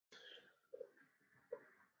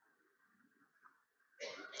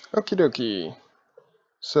Okie dokie.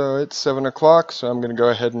 So it's 7 o'clock, so I'm going to go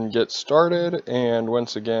ahead and get started. And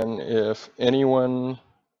once again, for anyone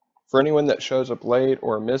that shows up late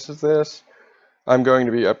or misses this, I'm going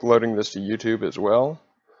to be uploading this to YouTube as well.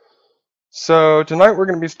 So tonight we're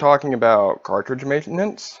going to be talking about cartridge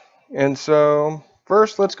maintenance. And so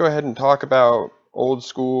first, let's go ahead and talk about old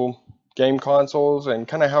school game consoles and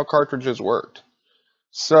kind of how cartridges worked.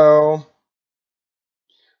 So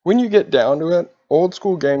when you get down to it, old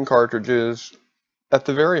school game cartridges at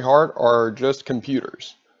the very heart are just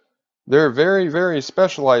computers. They're very, very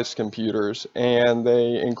specialized computers, and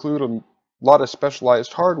they include a lot of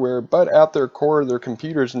specialized hardware, but at their core, they're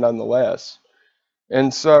computers nonetheless.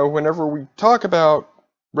 And so whenever we talk about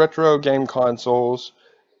retro game consoles,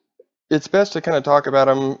 it's best to kind of talk about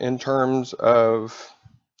them in terms of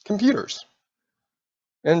computers.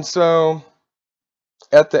 And so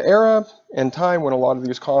at the era and time when a lot of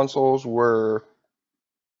these consoles were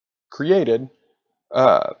created,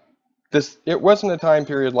 uh, it wasn't a time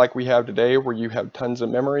period like we have today where you have tons of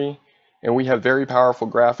memory and we have very powerful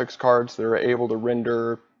graphics cards that are able to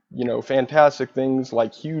render, fantastic things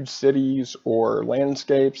like huge cities or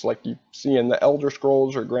landscapes like you see in the Elder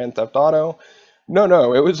Scrolls or Grand Theft Auto.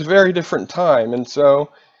 No, it was a very different time. And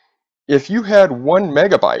so if you had 1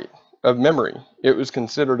 megabyte of memory, it was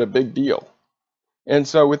considered a big deal. And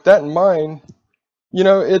so with that in mind,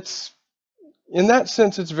 it's in that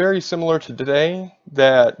sense, it's very similar to today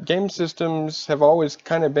that game systems have always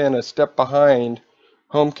kind of been a step behind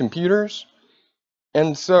home computers.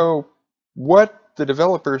 And so what the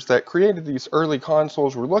developers that created these early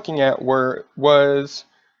consoles were looking at was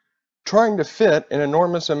trying to fit an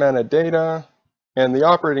enormous amount of data and the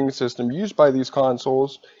operating system used by these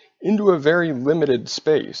consoles into a very limited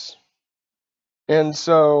space. And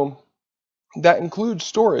so that includes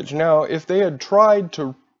storage. Now, if they had tried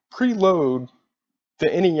to preload the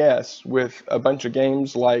NES with a bunch of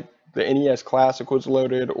games like the NES Classic was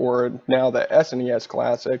loaded or now the SNES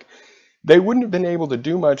Classic, they wouldn't have been able to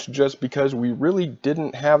do much just because we really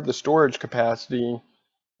didn't have the storage capacity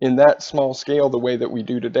in that small scale the way that we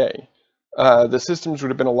do today. The systems would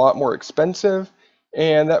have been a lot more expensive,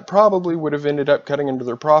 and that probably would have ended up cutting into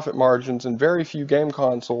their profit margins, and very few game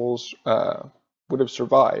consoles would have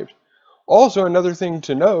survived. Also, another thing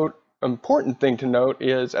to note, important thing to note,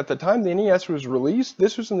 is at the time the NES was released,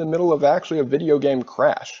 this was in the middle of actually a video game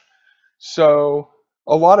crash. So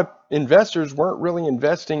a lot of investors weren't really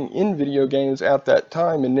investing in video games at that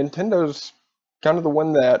time, and Nintendo's kind of the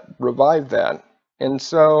one that revived that. And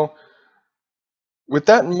so with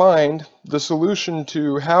that in mind, the solution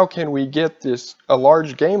to how can we get a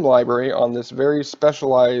large game library on this very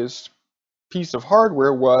specialized piece of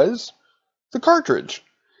hardware was the cartridge.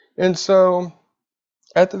 And so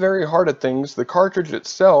at the very heart of things, the cartridge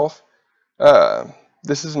itself,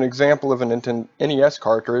 this is an example of an NES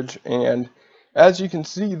cartridge, and as you can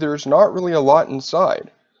see, there's not really a lot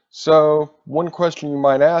inside. So one question you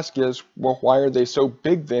might ask is, well, why are they so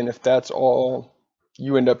big then if that's all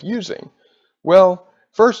you end up using? Well,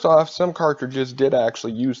 first off, some cartridges did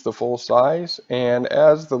actually use the full size, and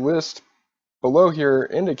as the list below here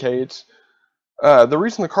indicates, the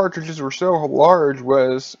reason the cartridges were so large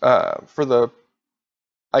was for the,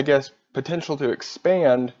 I guess, potential to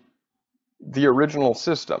expand the original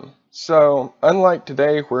system. So unlike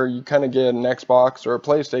today where you kind of get an Xbox or a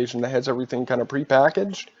PlayStation that has everything kind of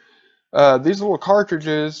prepackaged, these little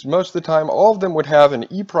cartridges, most of the time, all of them would have an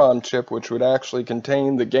EEPROM chip which would actually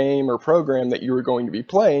contain the game or program that you were going to be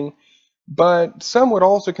playing, but some would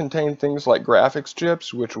also contain things like graphics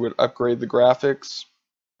chips which would upgrade the graphic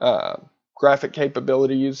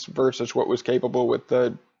capabilities versus what was capable with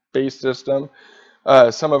the base system.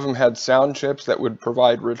 Some of them had sound chips that would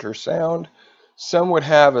provide richer sound. Some would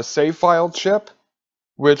have a save file chip,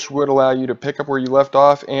 which would allow you to pick up where you left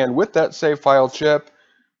off. And with that save file chip,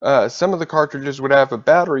 some of the cartridges would have a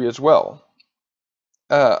battery as well.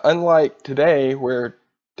 Unlike today, where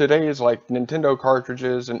today is like Nintendo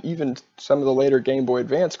cartridges and even some of the later Game Boy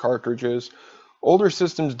Advance cartridges, older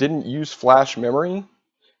systems didn't use flash memory,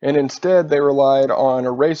 and instead they relied on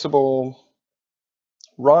erasable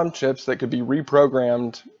ROM chips that could be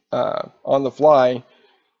reprogrammed on the fly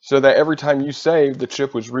so that every time you saved, the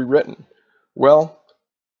chip was rewritten. Well,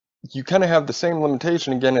 you kind of have the same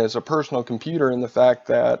limitation again as a personal computer in the fact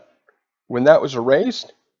that when that was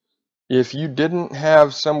erased, if you didn't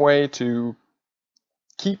have some way to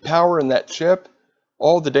keep power in that chip,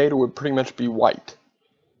 all the data would pretty much be wiped.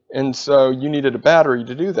 And so you needed a battery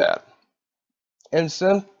to do that. And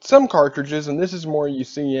some cartridges, and this is more you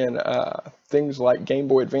see in things like Game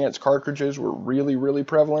Boy Advance cartridges were really, really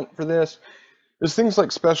prevalent for this. is things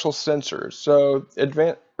like special sensors. So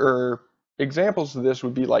examples of this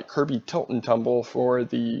would be like Kirby Tilt and Tumble for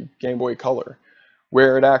the Game Boy Color,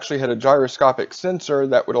 where it actually had a gyroscopic sensor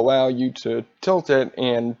that would allow you to tilt it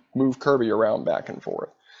and move Kirby around back and forth.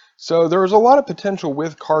 So there was a lot of potential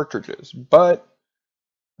with cartridges, but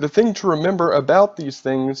the thing to remember about these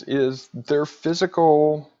things is their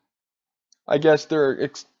physical, I guess they're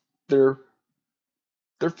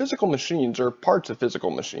physical machines or parts of physical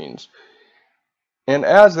machines. And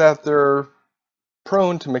as that, they're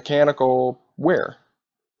prone to mechanical wear.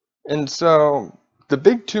 And so the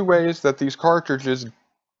big two ways that these cartridges,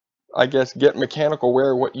 I guess, get mechanical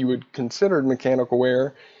wear, what you would consider mechanical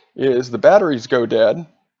wear, is the batteries go dead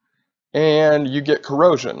and you get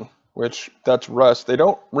corrosion, which that's rust. They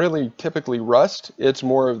don't really typically rust. It's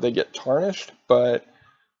more of they get tarnished, but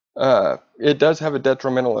it does have a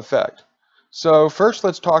detrimental effect. So first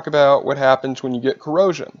let's talk about what happens when you get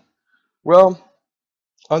corrosion. Well,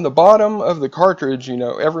 on the bottom of the cartridge,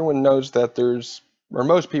 everyone knows that or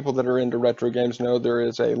most people that are into retro games know there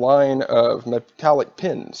is a line of metallic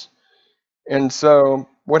pins. And so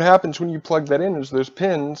what happens when you plug that in is those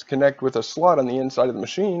pins connect with a slot on the inside of the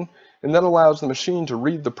machine, and that allows the machine to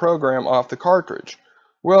read the program off the cartridge.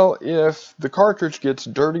 Well, if the cartridge gets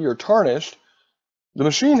dirty or tarnished, the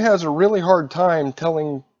machine has a really hard time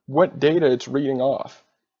telling what data it's reading off.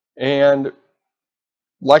 And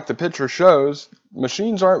like the picture shows,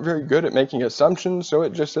 machines aren't very good at making assumptions, so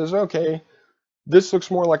it just says, okay, this looks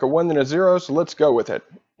more like a 1 than a 0, so let's go with it.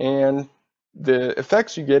 And the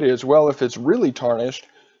effects you get is, well, if it's really tarnished,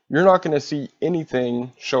 you're not going to see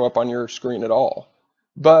anything show up on your screen at all.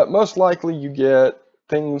 But most likely you get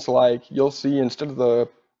things like, you'll see instead of the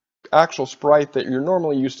actual sprite that you're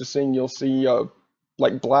normally used to seeing, you'll see a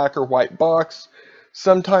like black or white box.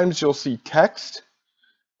 Sometimes you'll see text,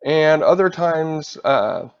 and other times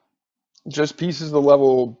just pieces of the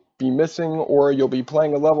level will be missing, or you'll be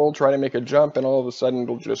playing a level, try to make a jump, and all of a sudden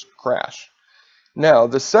it'll just crash. Now,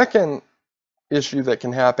 the second issue that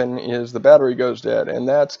can happen is the battery goes dead, and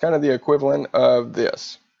that's kind of the equivalent of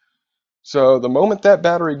this. So the moment that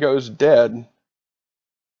battery goes dead,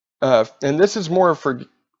 and this is more for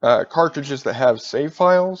cartridges that have save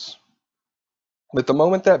files, but the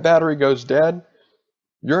moment that battery goes dead,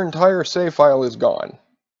 your entire save file is gone.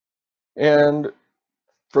 And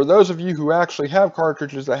for those of you who actually have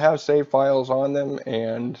cartridges that have save files on them,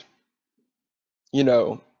 and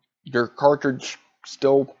your cartridge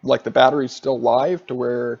still, like the battery's still live to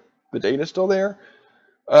where the data's still there,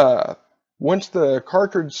 once the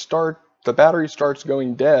battery starts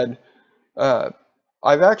going dead,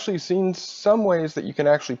 I've actually seen some ways that you can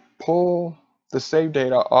actually pull the save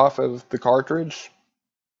data off of the cartridge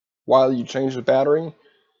while you change the battery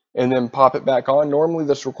and then pop it back on. Normally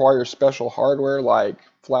this requires special hardware like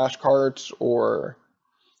flash carts, or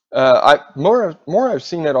I've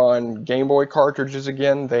seen it on Game Boy cartridges.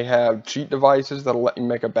 Again, they have cheat devices that'll let you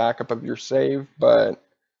make a backup of your save, but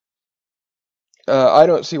I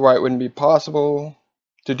don't see why it wouldn't be possible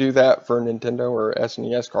to do that for Nintendo or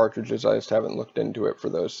SNES cartridges. I just haven't looked into it for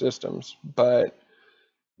those systems. But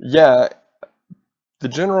yeah, the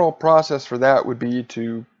general process for that would be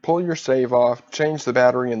to pull your save off, change the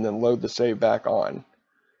battery, and then load the save back on.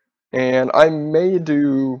 And I may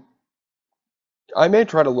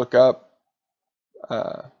try to look up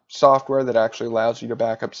software that actually allows you to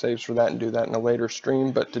back up saves for that and do that in a later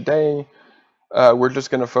stream. But today, we're just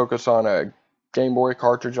going to focus on a Game Boy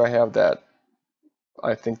cartridge I have that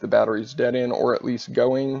I think the battery's dead in, or at least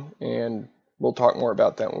going, and we'll talk more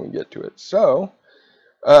about that when we get to it. So,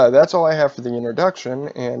 that's all I have for the introduction,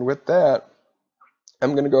 and with that,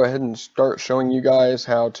 I'm going to go ahead and start showing you guys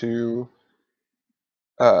how to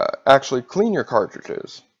actually clean your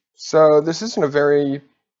cartridges. So this isn't a very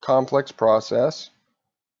complex process.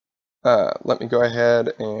 Let me go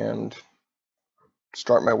ahead and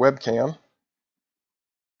start my webcam.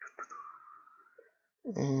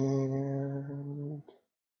 And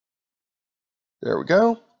there we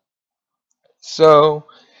go. So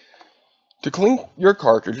to clean your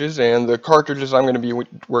cartridges, and the cartridges I'm going to be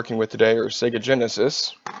working with today are Sega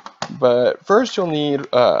Genesis, but first you'll need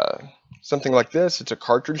something like this. It's a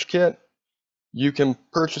cartridge kit. You can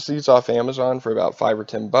purchase these off Amazon for about $5 or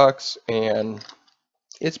 $10, and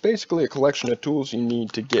it's basically a collection of tools you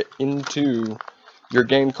need to get into your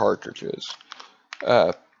game cartridges.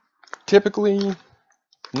 Typically,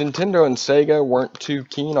 Nintendo and Sega weren't too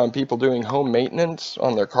keen on people doing home maintenance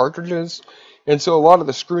on their cartridges, and so a lot of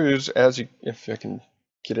the screws, if I can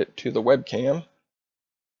get it to the webcam,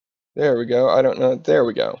 there we go. I don't know. There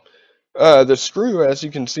we go. The screw, as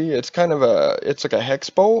you can see, it's like a hex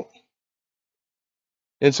bolt,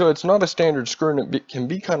 And so it's not a standard screw, and it can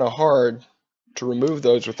be kind of hard to remove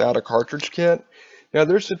those without a cartridge kit. Now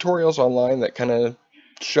there's tutorials online that kind of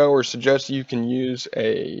show or suggest you can use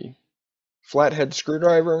a flathead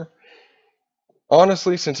screwdriver.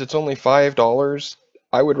 Honestly, since it's only $5,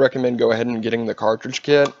 I would recommend go ahead and getting the cartridge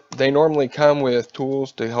kit. They normally come with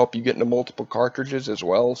tools to help you get into multiple cartridges as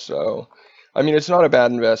well, so I mean it's not a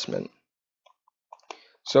bad investment.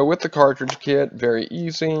 So with the cartridge kit, very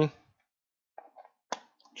easy.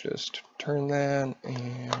 Just turn that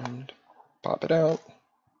and pop it out.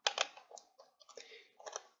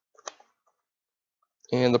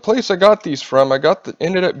 And the place I got these from,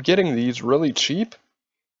 ended up getting these really cheap.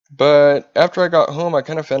 But after I got home, I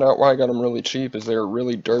kind of found out why I got them really cheap, is they were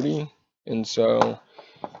really dirty. And so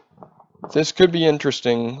this could be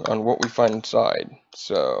interesting on what we find inside.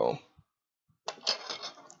 So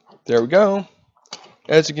there we go.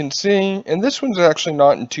 As you can see, and this one's actually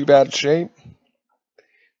not in too bad shape,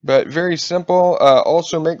 but very simple.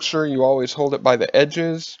 Also make sure you always hold it by the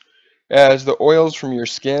edges, as the oils from your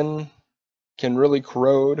skin can really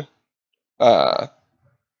corrode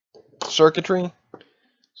circuitry.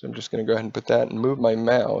 So I'm just going to go ahead and put that and move my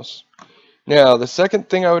mouse. Now, the second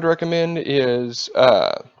thing I would recommend is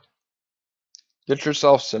get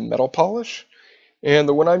yourself some metal polish. And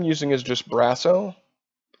the one I'm using is just Brasso.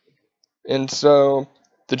 And so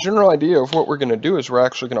the general idea of what we're going to do is we're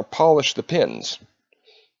actually going to polish the pins.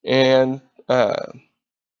 And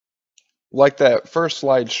like that first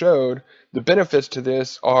slide showed, the benefits to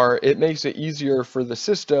this are it makes it easier for the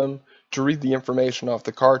system to read the information off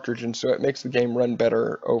the cartridge, and so it makes the game run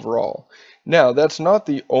better overall. Now, that's not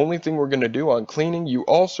the only thing we're going to do on cleaning. You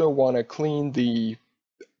also want to clean the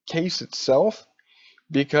case itself,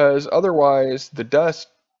 because otherwise the dust,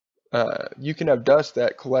 you can have dust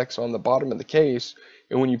that collects on the bottom of the case,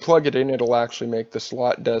 and when you plug it in, it'll actually make the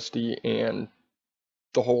slot dusty and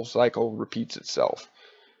the whole cycle repeats itself.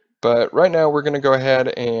 But right now we're going to go ahead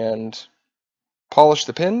and polish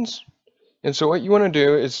the pins. And so what you want to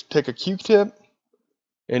do is take a Q-tip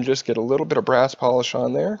and just get a little bit of brass polish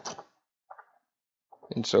on there.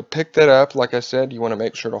 And so pick that up. Like I said, you want to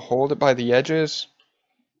make sure to hold it by the edges.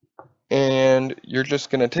 And you're just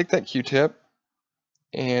going to take that Q-tip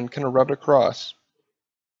and kind of rub it across.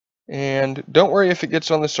 And don't worry if it gets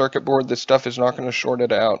on the circuit board. This stuff is not going to short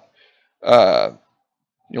it out.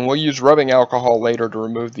 And we'll use rubbing alcohol later to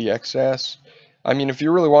remove the excess. I mean, if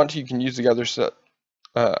you really want to, you can use the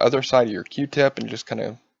other side of your Q-tip and just kind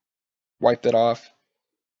of wipe that off.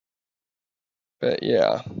 But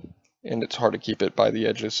yeah, and it's hard to keep it by the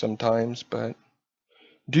edges sometimes, but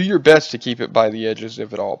do your best to keep it by the edges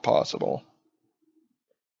if at all possible.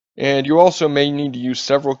 And you also may need to use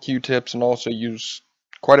several Q-tips and also use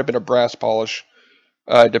quite a bit of brass polish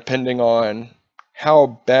depending on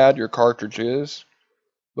how bad your cartridge is.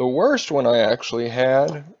 The worst one I actually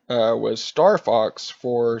had was Star Fox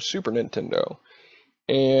for Super Nintendo.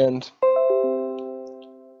 And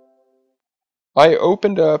I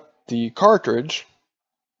opened up the cartridge,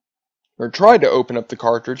 or tried to open up the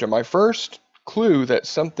cartridge, and my first clue that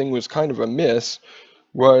something was kind of amiss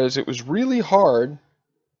was it was really hard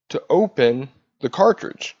to open the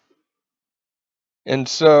cartridge. And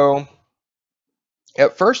so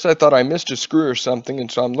at first I thought I missed a screw or something,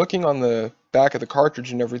 and so I'm looking on the back of the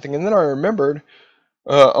cartridge and everything, and then I remembered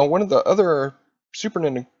on one of the other Super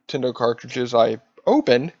Nintendo cartridges I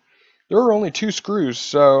opened, there were only 2 screws,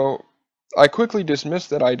 so I quickly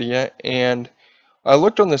dismissed that idea, and I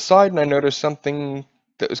looked on the side and I noticed something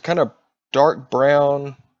that was kind of dark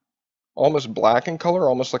brown, almost black in color,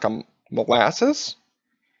 almost like a molasses.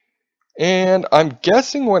 And I'm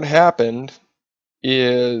guessing what happened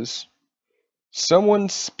is someone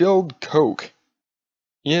spilled Coke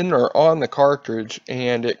in or on the cartridge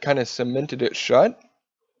and it kind of cemented it shut.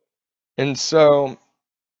 And so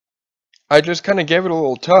I just kind of gave it a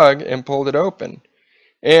little tug and pulled it open.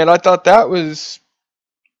 And I thought that was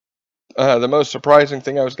the most surprising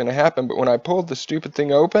thing that was going to happen. But when I pulled the stupid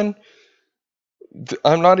thing open,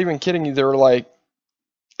 I'm not even kidding you, there were like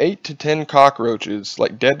 8 to 10 cockroaches,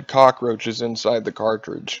 like dead cockroaches inside the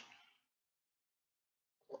cartridge.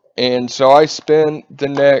 And so I spent a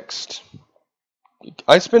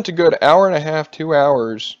good hour and a half, 2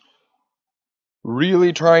 hours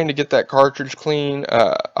really trying to get that cartridge clean.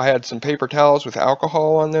 I had some paper towels with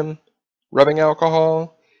alcohol on them, rubbing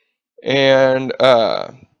alcohol, and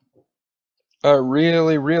I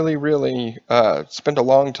really spent a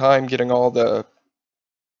long time getting all the,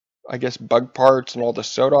 I guess, bug parts and all the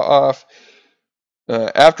soda off.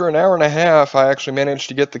 After an hour and a half, I actually managed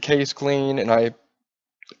to get the case clean, and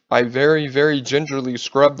I very gingerly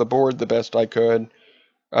scrubbed the board the best I could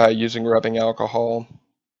using rubbing alcohol.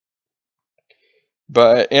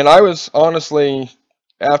 And I was honestly,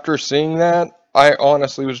 after seeing that, I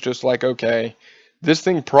honestly was just like, okay, this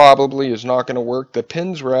thing probably is not going to work. The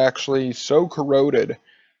pins were actually so corroded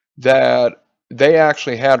that they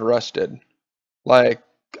actually had rusted. Like,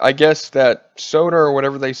 I guess that soda or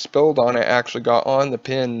whatever they spilled on it actually got on the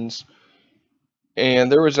pins, and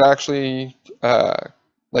there was actually,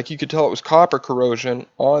 like you could tell it was copper corrosion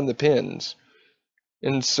on the pins.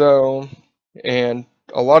 And so, and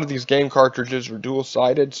a lot of these game cartridges are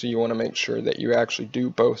dual-sided, so you want to make sure that you actually do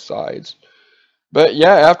both sides. But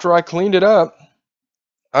yeah, after I cleaned it up,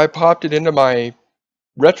 I popped it into my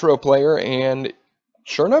retro player, and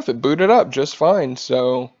sure enough, it booted up just fine.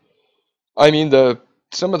 So, I mean, the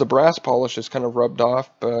some of the brass polish is kind of rubbed off,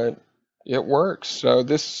 but it works. So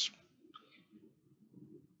this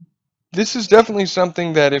is definitely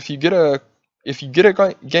something that if you get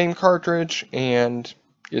a game cartridge and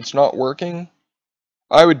it's not working,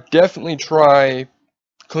 I would definitely try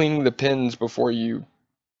cleaning the pins before you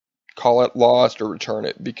call it lost or return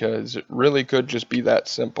it, because it really could just be that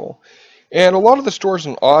simple. And a lot of the stores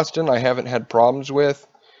in Austin I haven't had problems with.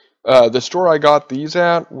 The store I got these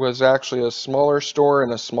at was actually a smaller store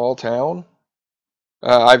in a small town.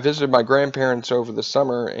 I visited my grandparents over the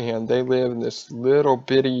summer, and they live in this little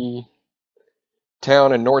bitty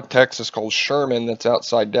town in North Texas called Sherman that's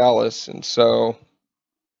outside Dallas. And so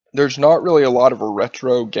there's not really a lot of a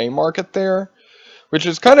retro game market there, which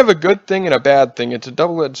is kind of a good thing and a bad thing. It's a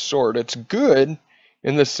double-edged sword. It's good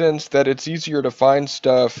in the sense that it's easier to find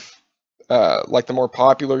stuff, like the more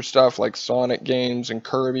popular stuff like Sonic games and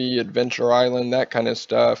Kirby, Adventure Island, that kind of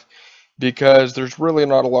stuff, because there's really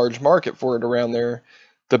not a large market for it around there.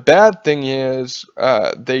 The bad thing is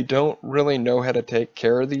they don't really know how to take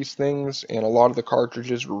care of these things, and a lot of the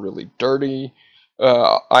cartridges were really dirty.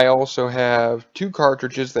 I also have two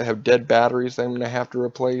cartridges that have dead batteries that I'm going to have to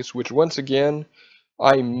replace, which once again,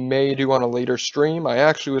 I may do on a later stream. I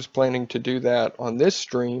actually was planning to do that on this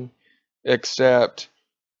stream, except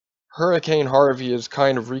Hurricane Harvey is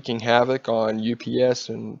kind of wreaking havoc on UPS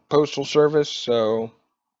and Postal Service, so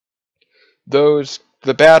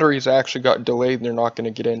the batteries actually got delayed and they're not going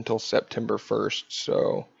to get in until September 1st.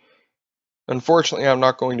 So unfortunately, I'm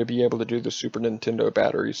not going to be able to do the Super Nintendo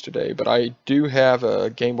batteries today, but I do have a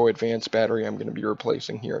Game Boy Advance battery I'm going to be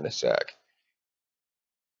replacing here in a sec.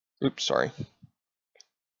 Oops, sorry.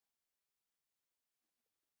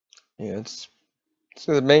 Yeah, it's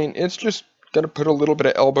just going to put a little bit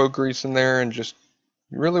of elbow grease in there, and just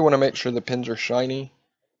you really want to make sure the pins are shiny.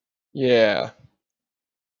 Yeah.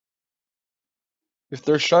 If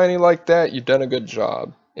they're shiny like that, you've done a good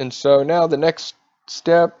job. And so now the next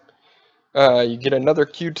step, you get another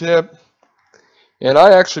Q-tip, and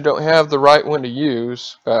I actually don't have the right one to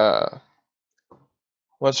use. Want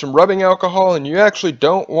some rubbing alcohol, and you actually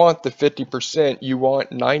don't want the 50%. You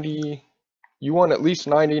want 90. You want at least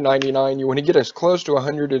 90, 99. You want to get as close to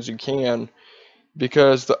 100 as you can,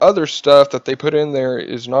 because the other stuff that they put in there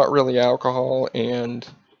is not really alcohol. And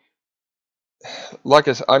like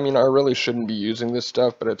I mean, I really shouldn't be using this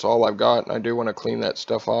stuff, but it's all I've got, and I do want to clean that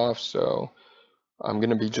stuff off. So I'm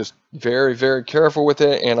going to be just very, very careful with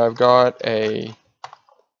it. And I've got a,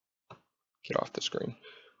 get off the screen.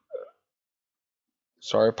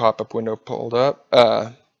 Sorry, pop-up window pulled up.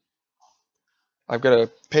 I've got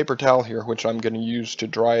a paper towel here, which I'm going to use to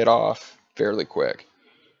dry it off fairly quick.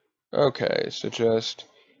 Okay, so just,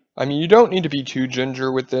 I mean, you don't need to be too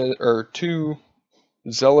ginger with it, or too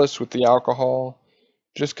zealous with the alcohol.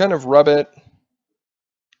 Just kind of rub it.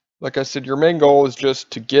 Like I said, your main goal is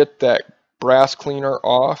just to get that brass cleaner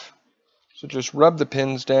off. So just rub the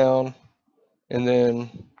pins down, and then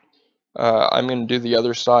I'm going to do the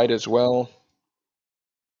other side as well.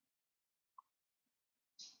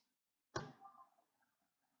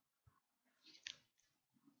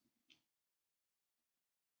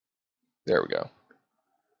 There we go.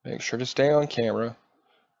 Make sure to stay on camera.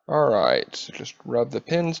 Alright, so just rub the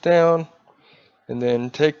pins down, and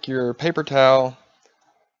then take your paper towel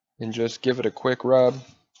and just give it a quick rub.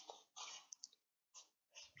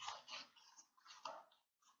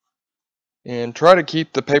 And try to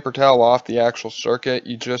keep the paper towel off the actual circuit.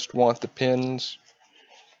 You just want the pins.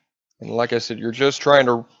 And like I said, you're just trying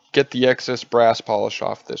to get the excess brass polish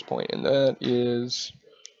off at this point. And that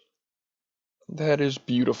is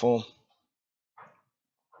beautiful.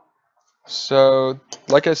 So,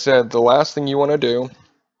 like I said, the last thing you want to do,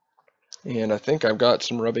 and I think I've got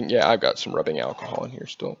some rubbing, yeah, I've got some rubbing alcohol in here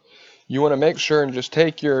still. You want to make sure and just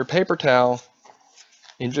take your paper towel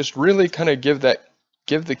and just really kind of give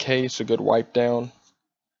the case a good wipe down.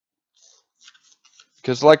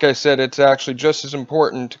 Because like I said, it's actually just as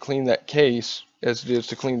important to clean that case as it is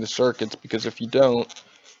to clean the circuits, because if you don't,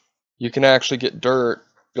 you can actually get dirt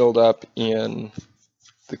build up in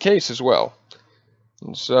the case as well.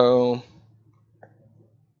 And so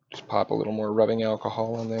just pop a little more rubbing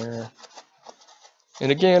alcohol in there.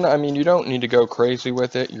 And again, I mean, you don't need to go crazy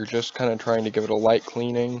with it. You're just kind of trying to give it a light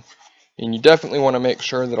cleaning. And you definitely want to make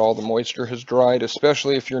sure that all the moisture has dried,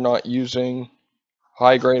 especially if you're not using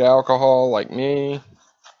high-grade alcohol like me.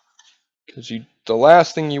 Because the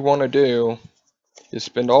last thing you want to do is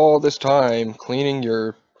spend all this time cleaning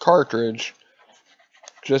your cartridge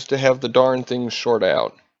just to have the darn thing short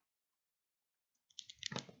out.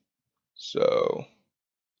 So,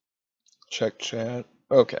 check chat.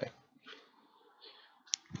 Okay.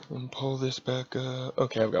 And pull this back up.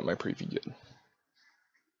 Okay, I've got my preview good.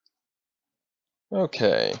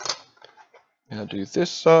 Okay. Now do this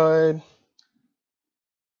side.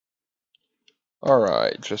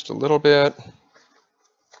 Alright, just a little bit.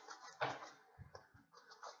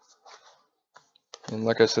 And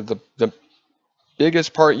like I said, the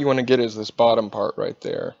biggest part you want to get is this bottom part right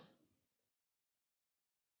there.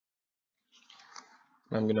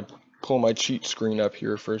 I'm going to pull my cheat screen up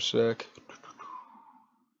here for a sec.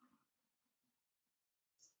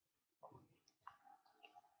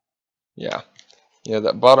 Yeah,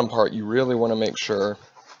 that bottom part you really want to make sure.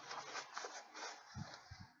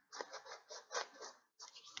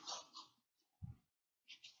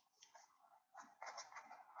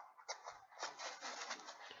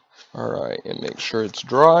 Alright, and make sure it's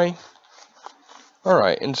dry.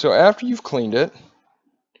 Alright, and so after you've cleaned it,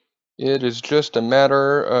 it is just a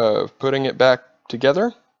matter of putting it back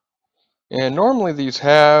together. And normally these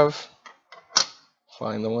have,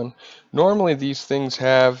 find the one, normally these things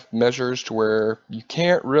have measures to where you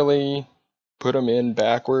can't really put them in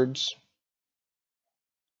backwards.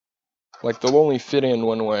 Like they'll only fit in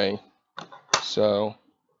one way. So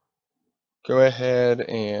go ahead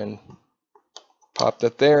and pop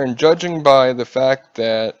that there. And judging by the fact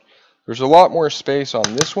that there's a lot more space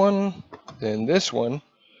on this one than this one,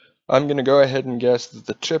 I'm going to go ahead and guess that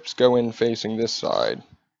the chips go in facing this side.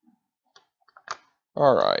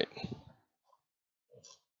 Alright.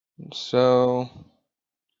 So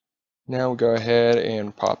now we'll go ahead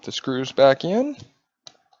and pop the screws back in.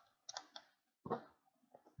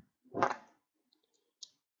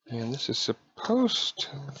 And this is supposed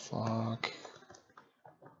to lock.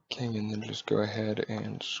 Okay, and then just go ahead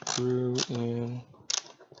and screw in.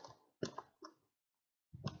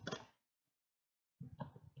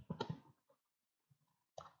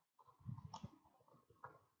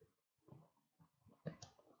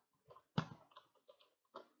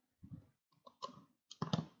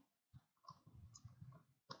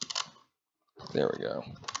 There we go.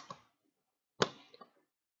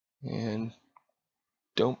 And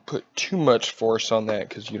don't put too much force on that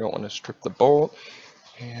because you don't want to strip the bolt.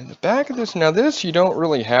 And the back of this, now this you don't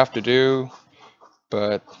really have to do,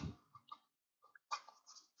 but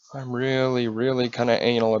I'm really kind of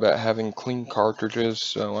anal about having clean cartridges,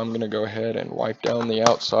 so I'm going to go ahead and wipe down the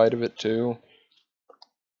outside of it too.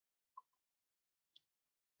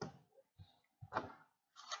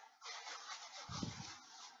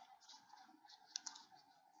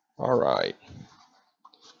 Alright.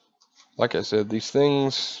 Like I said, these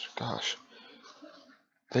things, gosh,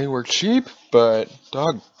 they were cheap, but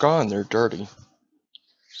doggone, they're dirty.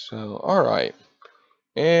 So, alright.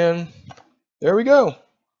 And there we go.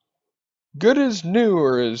 Good as new,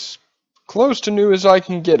 or as close to new as I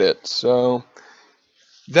can get it. So,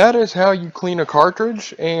 that is how you clean a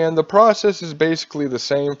cartridge, and the process is basically the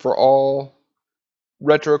same for all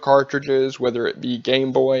retro cartridges, whether it be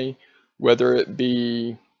Game Boy, whether it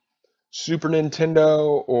be Super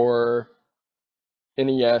Nintendo, or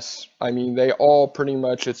NES. I mean, they all pretty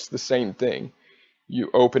much, it's the same thing. You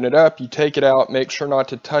open it up, you take it out, make sure not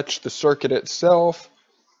to touch the circuit itself,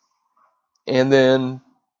 and then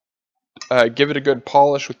give it a good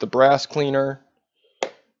polish with the brass cleaner,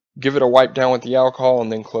 give it a wipe down with the alcohol,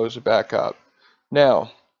 and then close it back up.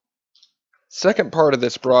 Now, second part of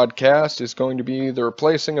this broadcast is going to be the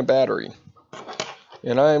replacing a battery.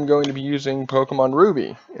 And I am going to be using Pokemon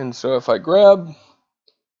Ruby. And so if I grab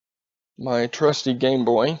my trusty Game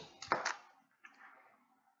Boy,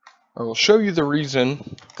 I will show you the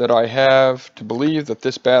reason that I have to believe that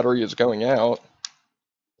this battery is going out.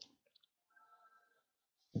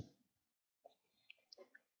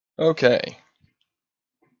 Okay.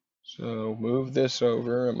 So move this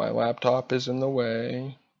over, and my laptop is in the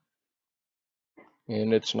way.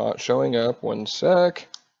 And it's not showing up. One sec.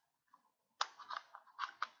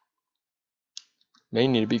 May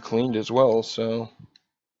need to be cleaned as well, so.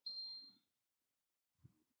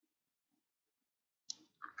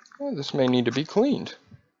 Oh, this may need to be cleaned.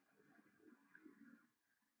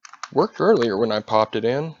 Worked earlier when I popped it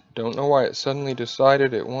in. Don't know why it suddenly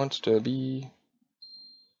decided it wants to be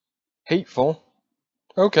hateful.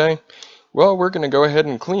 Okay, well, we're going to go ahead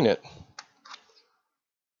and clean it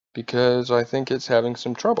because I think it's having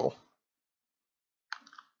some trouble.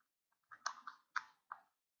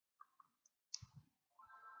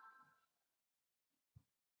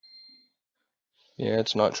 Yeah,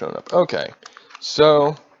 it's not showing up. Okay,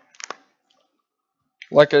 so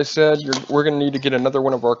like I said, we're going to need to get another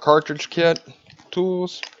one of our cartridge kit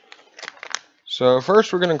tools. So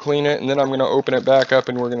first we're going to clean it, and then I'm going to open it back up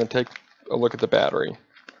and we're going to take a look at the battery.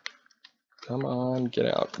 Come on, get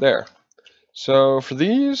out. There. So for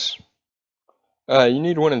these, you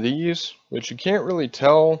need one of these, which you can't really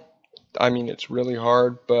tell. I mean, it's really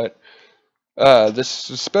hard, but this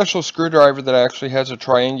is a special screwdriver that actually has a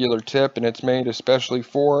triangular tip, and it's made especially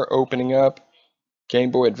for opening up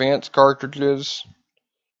Game Boy Advance cartridges.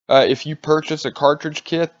 If you purchase a cartridge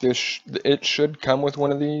kit, it should come with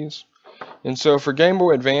one of these. And so for Game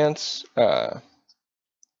Boy Advance, yeah,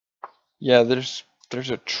 there's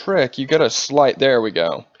a trick. You gotta slide. There we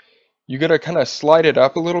go. You gotta kind of slide it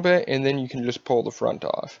up a little bit, and then you can just pull the front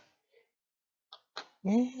off.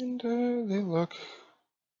 And they look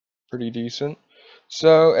pretty decent.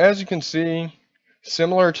 So as you can see,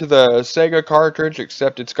 similar to the Sega cartridge,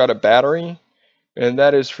 except it's got a battery, and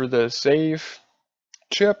that is for the save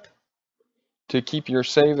chip to keep your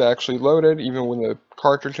save actually loaded even when the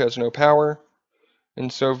cartridge has no power.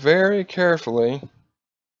 And so very carefully,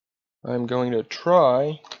 I'm going to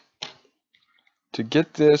try to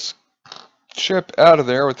get this chip out of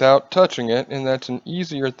there without touching it, and that's an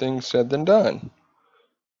easier thing said than done.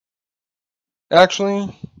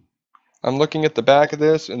 Actually, I'm looking at the back of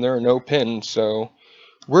this and there are no pins, so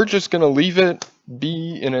we're just going to leave it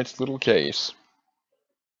be in its little case.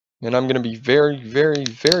 And I'm going to be very, very,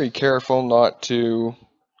 very careful not to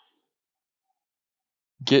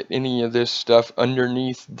get any of this stuff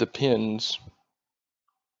underneath the pins,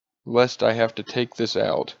 lest I have to take this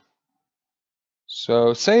out.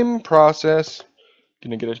 So same process.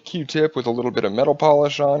 Going to get a Q-tip with a little bit of metal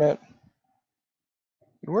polish on it.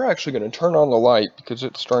 We're actually going to turn on the light because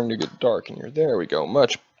it's starting to get dark in here. There we go.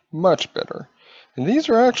 Much, much better. And these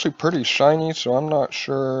are actually pretty shiny, so I'm not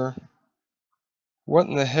sure what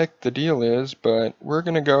in the heck the deal is, but we're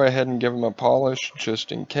going to go ahead and give them a polish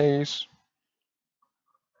just in case.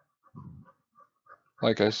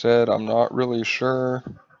 Like I said, I'm not really sure.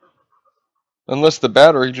 Unless the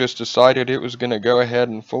battery just decided it was going to go ahead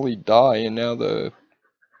and fully die, and now the...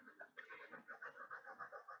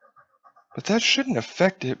 But that shouldn't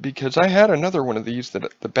affect it, because I had another one of these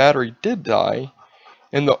that the battery did die,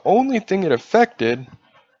 and the only thing it affected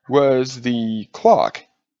was the clock.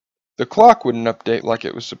 The clock wouldn't update like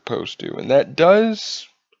it was supposed to, and that does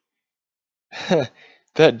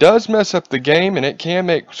that does mess up the game, and it can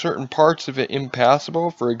make certain parts of it impassable.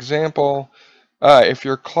 For example, if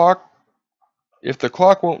the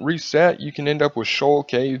clock won't reset, you can end up with Shoal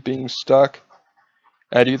Cave being stuck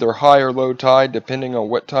at either high or low tide, depending on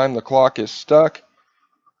what time the clock is stuck,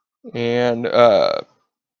 and the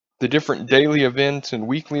different daily events and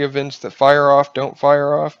weekly events that fire off don't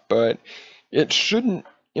fire off, but it shouldn't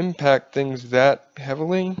impact things that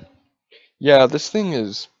heavily. Yeah, this thing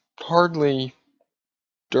is hardly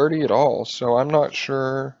dirty at all, so I'm not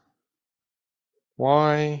sure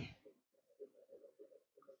why.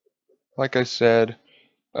 Like I said,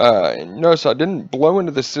 notice I didn't blow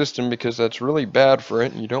into the system because that's really bad for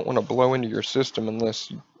it, and you don't want to blow into your system unless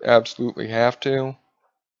you absolutely have to.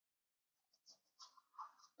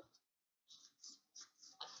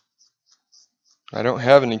 I don't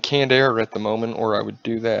have any canned air at the moment, or I would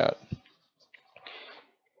do that.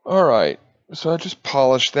 Alright, so I just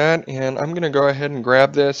polished that, and I'm going to go ahead and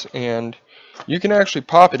grab this, and you can actually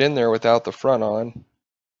pop it in there without the front on,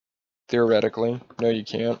 theoretically. No, you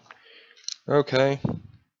can't. Okay.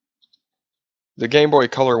 The Game Boy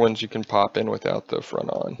Color ones you can pop in without the front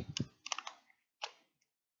on.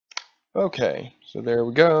 Okay, so there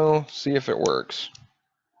we go. See if it works.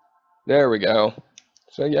 There we go.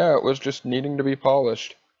 So yeah, it was just needing to be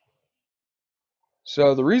polished.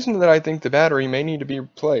 So the reason that I think the battery may need to be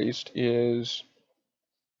replaced is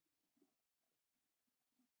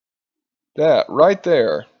that right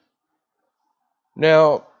there.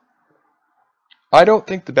 Now, I don't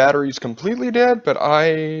think the battery's completely dead, but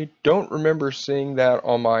I don't remember seeing that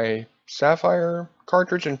on my Sapphire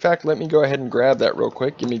cartridge. In fact, let me go ahead and grab that real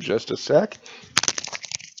quick. Give me just a sec.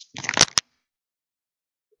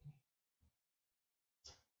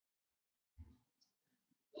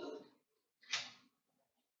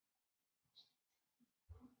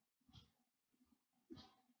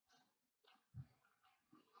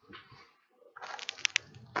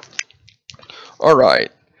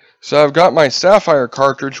 Alright, so I've got my Sapphire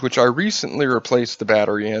cartridge, which I recently replaced the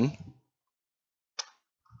battery in.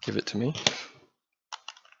 Give it to me.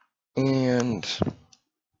 And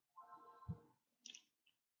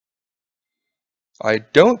I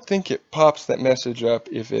don't think it pops that message up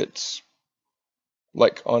if it's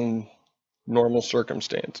like on normal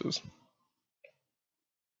circumstances.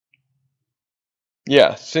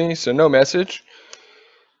 Yeah, see, so no message.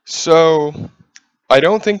 So I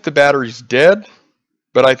don't think the battery's dead,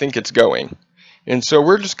 but I think it's going. And so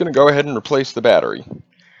we're just going to go ahead and replace the battery.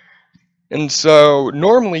 And so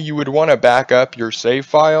normally you would want to back up your save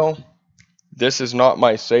file. This is not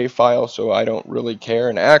my save file, so I don't really care.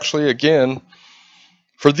 And actually, again,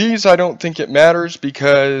 for these I don't think it matters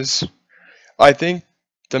because I think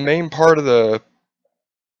the main part of the...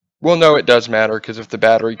 Well, no, it does matter because if the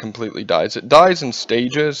battery completely dies, it dies in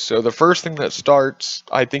stages. So the first thing that starts,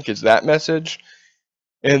 I think, is that message.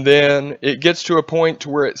 And then it gets to a point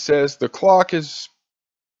to where it says the clock is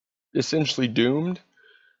essentially doomed,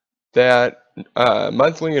 that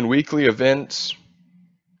monthly and weekly events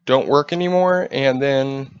don't work anymore. And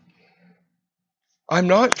then I'm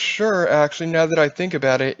not sure, actually, now that I think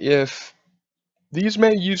about it, if these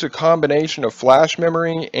may use a combination of flash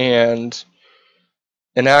memory and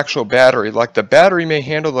an actual battery. Like the battery may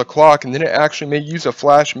handle the clock, and then it actually may use a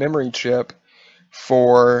flash memory chip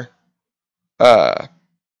for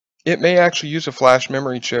it may actually use a flash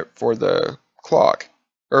memory chip for the clock,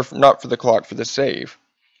 or not for the clock, for the save.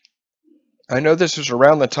 I know this is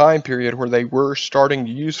around the time period where they were starting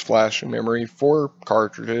to use flash memory for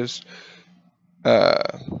cartridges,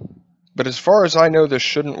 but as far as I know, this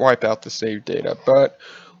shouldn't wipe out the save data. But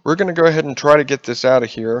we're going to go ahead and try to get this out of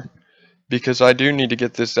here, because I do need to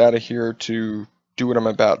get this out of here to do what I'm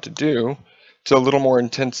about to do. It's a little more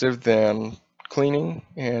intensive than cleaning,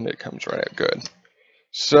 and it comes right out good.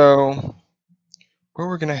 So what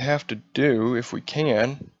we're going to have to do, if we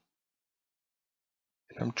can,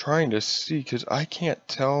 and I'm trying to see because I can't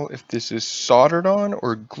tell if this is soldered on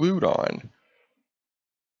or glued on.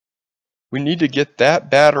 We need to get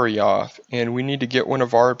that battery off, and we need to get one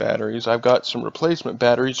of our batteries. I've got some replacement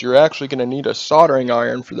batteries. You're actually going to need a soldering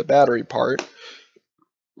iron for the battery part.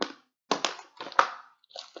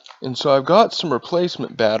 And so I've got some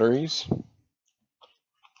replacement batteries,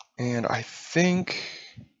 and I think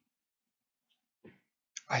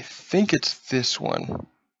it's this one.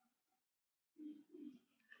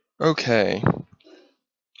 Okay.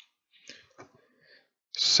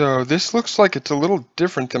 So this looks like it's a little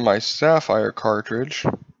different than my Sapphire cartridge.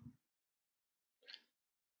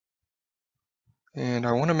 And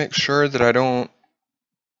I want to make sure that I don't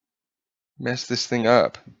mess this thing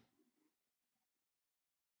up.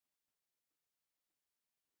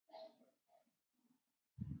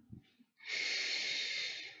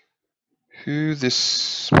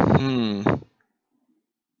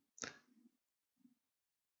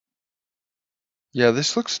 Yeah,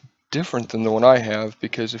 this looks different than the one I have,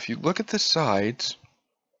 because if you look at the sides,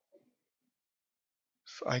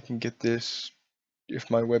 if I can get this, if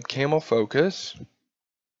my webcam will focus.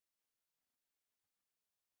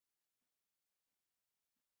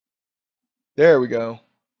 There we go.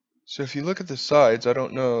 So if you look at the sides, I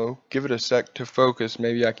don't know, give it a sec to focus.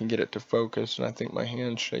 Maybe I can get it to focus, and I think my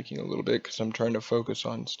hand's shaking a little bit because I'm trying to focus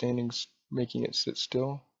on making it sit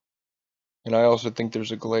still. And I also think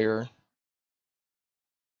there's a glare.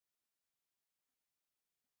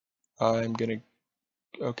 I'm gonna,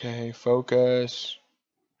 okay, focus.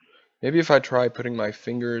 Maybe if I try putting my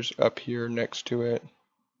fingers up here next to it.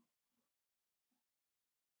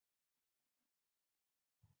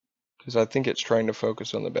 Because I think it's trying to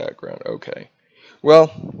focus on the background. Okay.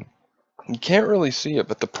 Well, you can't really see it,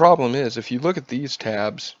 but the problem is, if you look at these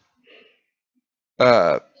tabs,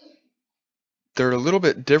 they're a little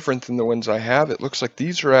bit different than the ones I have. It looks like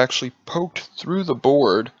these are actually poked through the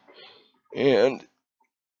board, and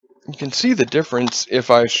you can see the difference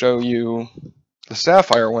if I show you the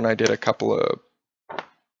Sapphire one I did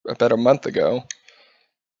about a month ago.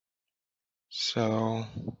 So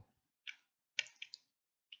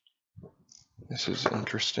this is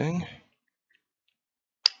interesting.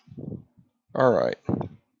 All right.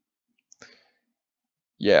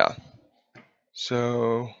 Yeah.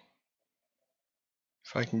 So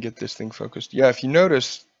if I can get this thing focused. Yeah, if you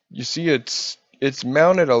notice, you see it's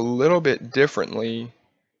mounted a little bit differently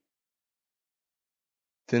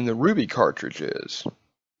than the Ruby cartridge is.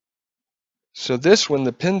 So this one,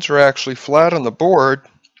 the pins are actually flat on the board,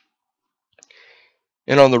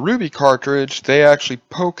 and on the Ruby cartridge, they actually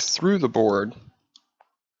poke through the board.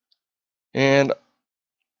 And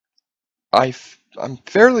I'm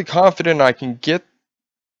fairly confident I can get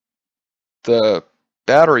the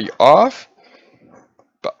battery off,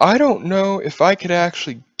 but I don't know if I could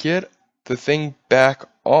actually get the thing back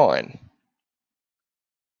on.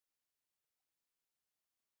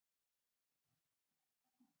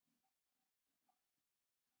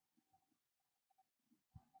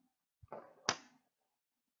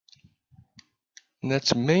 And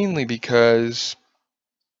that's mainly because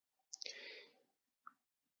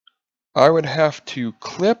I would have to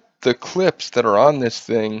clip the clips that are on this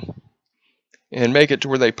thing and make it to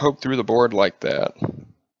where they poke through the board like that. I'm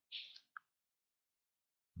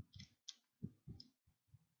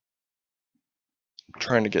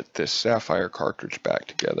trying to get this sapphire cartridge back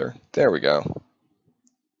together. There we go.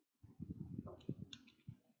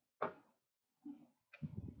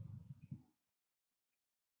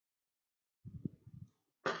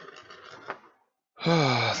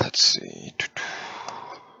 Let's see.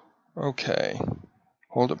 Okay.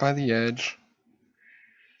 Hold it by the edge.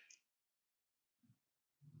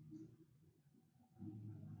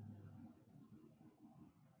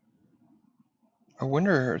 I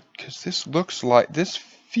wonder, because this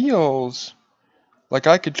feels like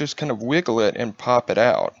I could just kind of wiggle it and pop it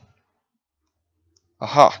out.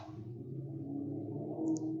 Aha.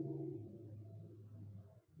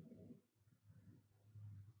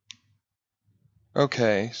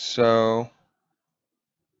 Okay, so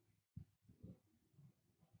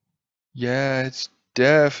yeah, it's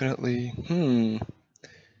definitely,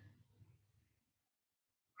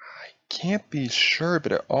 can't be sure,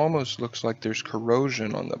 but it almost looks like there's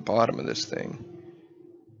corrosion on the bottom of this thing.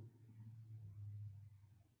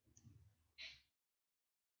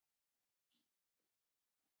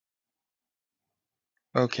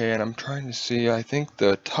 Okay, and I'm trying to see, I think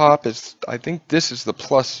this is the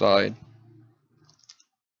plus side.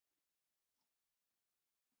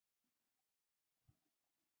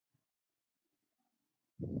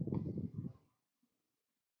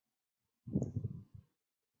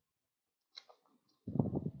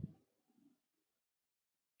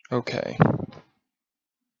 Okay.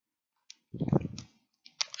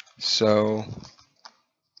 So,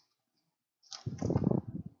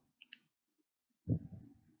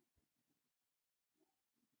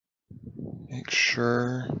 make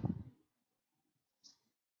sure.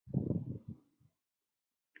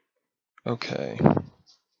 Okay.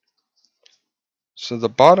 So the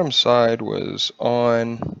bottom side was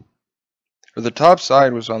on, or the top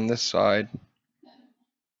side was on this side.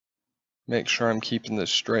 Make sure I'm keeping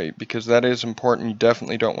this straight, because that is important. You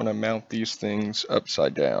definitely don't want to mount these things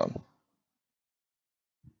upside down.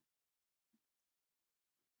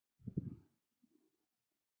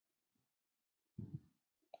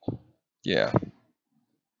 Yeah.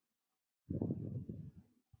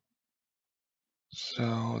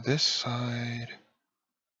 So this side.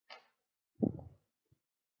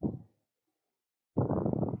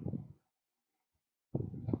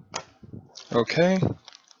 Okay.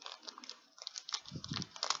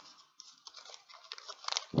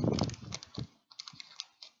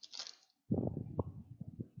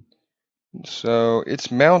 So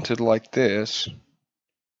it's mounted like this.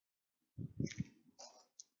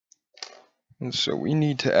 And so we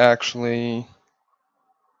need to actually,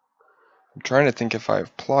 I'm trying to think if I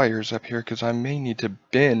have pliers up here, because I may need to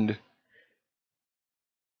bend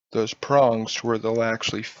those prongs to where they'll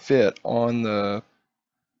actually fit on to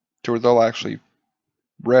where they'll actually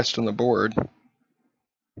rest on the board.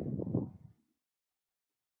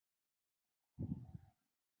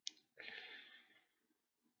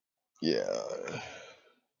 Yeah.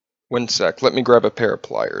 One sec, let me grab a pair of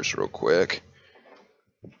pliers real quick.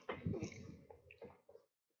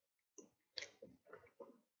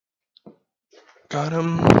 Got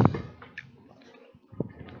 'em.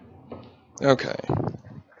 Okay.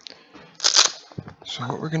 So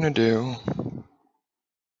what we're gonna do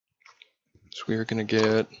is we are gonna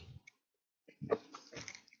get a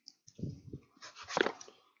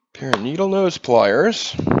pair of needle nose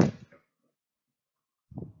pliers.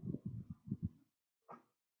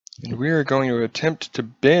 And we are going to attempt to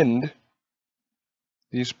bend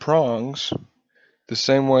these prongs the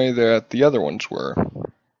same way that the other ones were.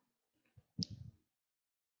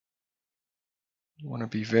 You want to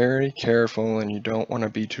be very careful, and you don't want to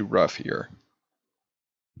be too rough here.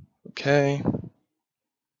 Okay.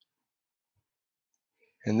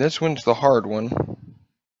 And this one's the hard one.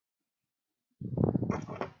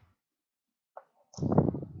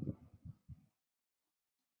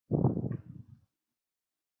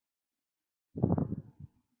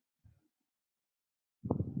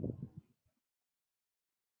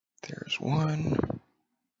 There's one.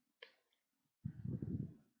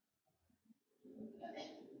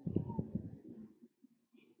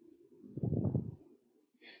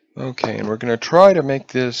 Okay, and we're going to try to make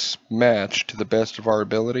this match to the best of our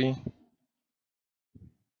ability.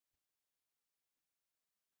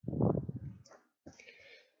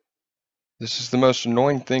 This is the most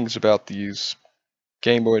annoying things about these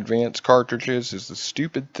Game Boy Advance cartridges, is the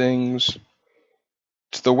stupid things.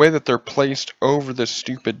 It's the way that they're placed over the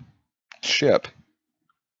stupid chip.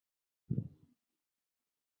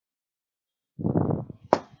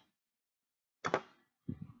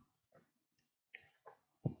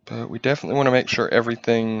 But we definitely want to make sure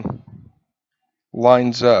everything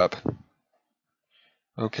lines up.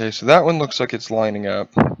 Okay, so that one looks like it's lining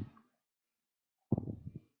up.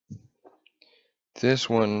 This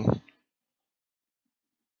one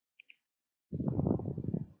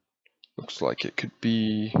looks like it could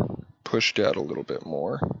be pushed out a little bit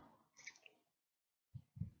more.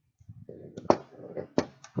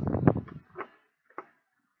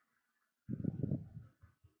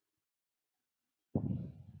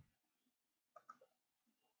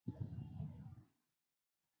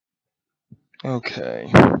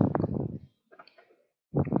 Okay.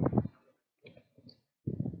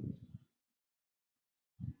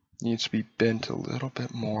 Needs to be bent a little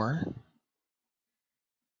bit more.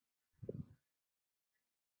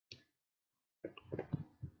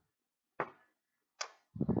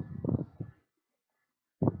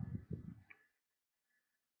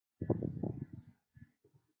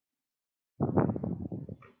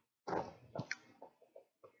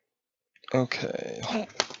 Okay.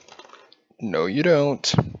 No, you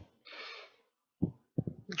don't.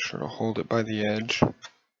 Make sure to hold it by the edge.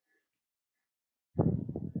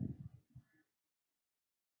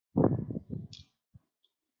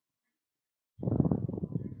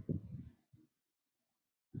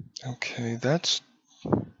 Okay, that's...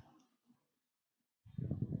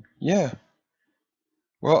 yeah.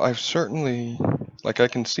 Well, I've certainly... like, I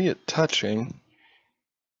can see it touching.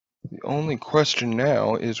 The only question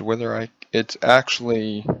now is whether it's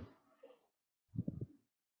actually...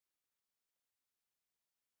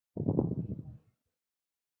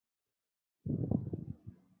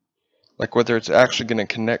 like, whether it's actually going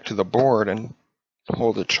to connect to the board and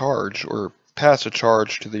hold a charge, or pass a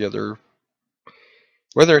charge to the other...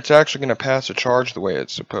 whether it's actually going to pass a charge the way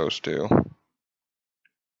it's supposed to.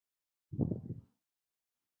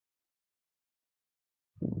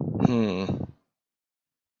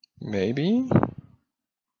 Maybe?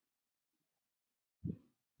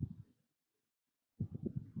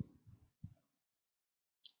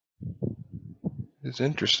 It's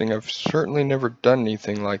interesting. I've certainly never done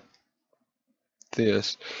anything like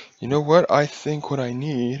this. You know what? I think what I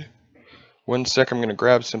need... one sec, I'm going to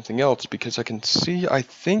grab something else because I can see, I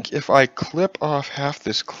think if I clip off half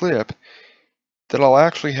this clip, that I'll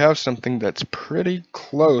actually have something that's pretty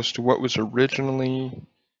close to what was originally...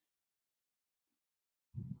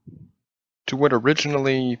 to what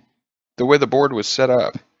originally... the way the board was set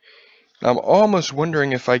up. I'm almost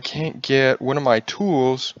wondering if I can't get one of my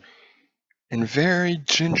tools and very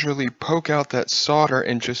gingerly poke out that solder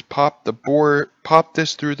and just pop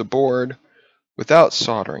this through the board without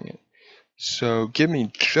soldering it. So give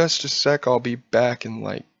me just a sec, I'll be back in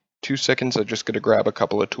like 2 seconds. I just gotta grab a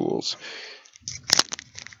couple of tools.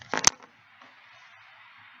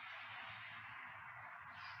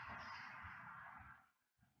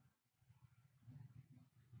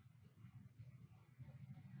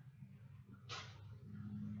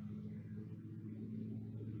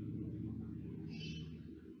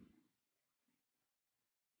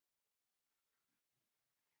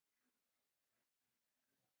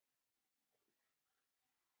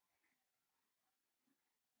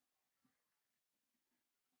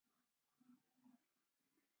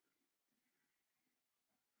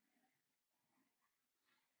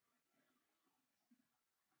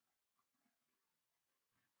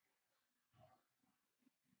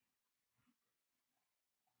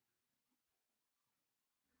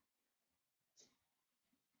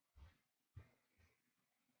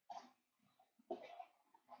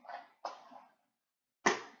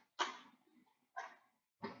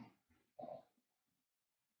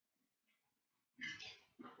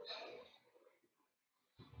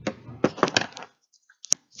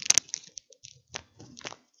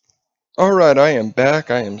 Alright, I am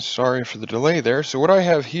back. I am sorry for the delay there. So what I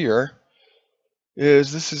have here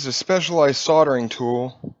is, this is a specialized soldering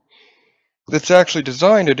tool that's actually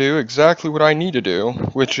designed to do exactly what I need to do,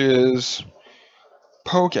 which is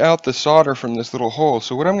poke out the solder from this little hole.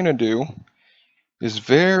 So what I'm going to do is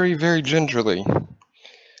very, very gingerly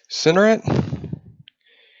center it. I'm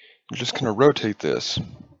just going to rotate this.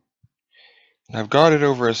 And I've got it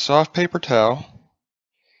over a soft paper towel.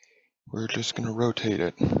 We're just going to rotate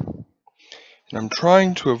it. I'm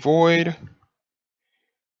trying to avoid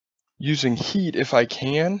using heat if I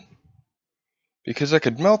can, because I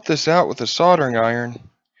could melt this out with a soldering iron,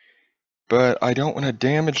 but I don't want to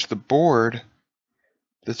damage the board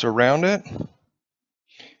that's around it.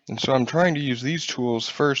 And so I'm trying to use these tools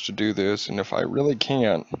first to do this, and if I really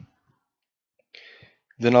can't,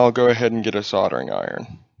 then I'll go ahead and get a soldering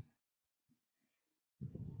iron.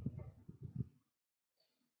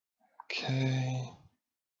 Okay.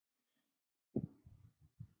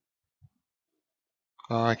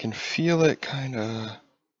 I can feel it kind of.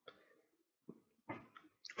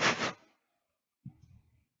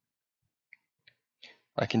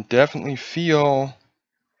 I can definitely feel.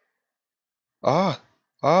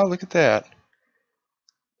 Look at that.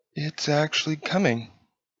 It's actually coming.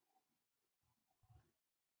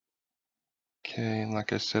 Okay, and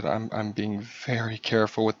like I said, I'm being very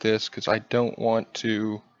careful with this because I don't want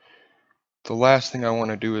to. The last thing I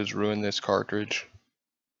want to do is ruin this cartridge.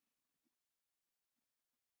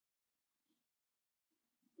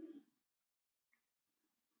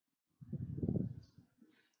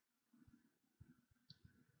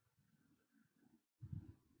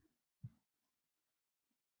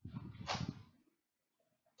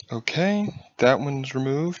 Okay, that one's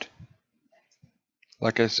removed.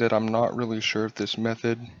 Like I said, I'm not really sure if this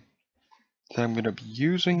method that I'm going to be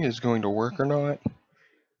using is going to work or not,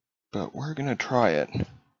 but we're going to try it.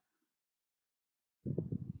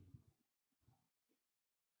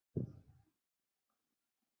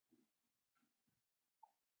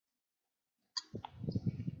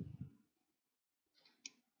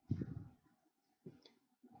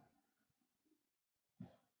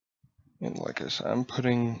 And like I said, I'm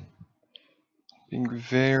being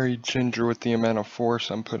very ginger with the amount of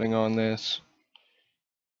force I'm putting on this,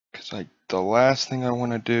 because the last thing I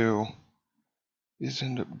want to do is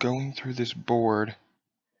end up going through this board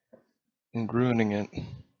and ruining it.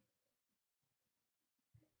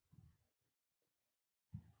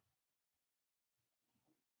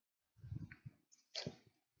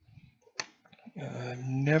 I've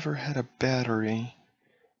never had a battery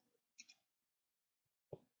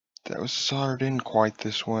that was soldered in quite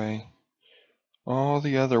this way. All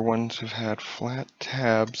the other ones have had flat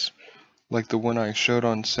tabs, like the one I showed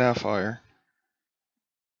on Sapphire.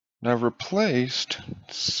 And I've replaced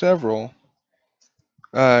several,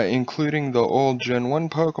 including the old Gen 1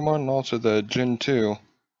 Pokemon and also the Gen 2.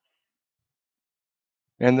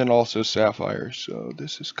 And then also Sapphire, so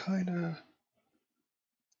this is kinda.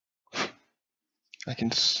 I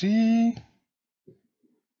can see.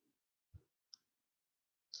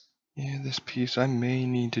 Yeah, this piece, I may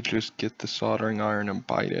need to just get the soldering iron and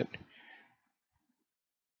bite it.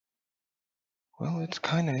 Well,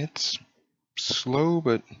 it's slow,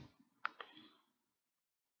 but.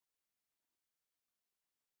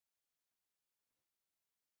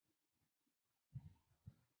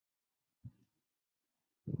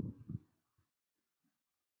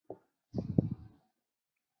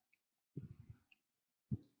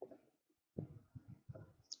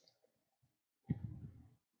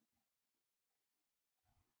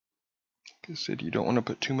 Like I said, you don't want to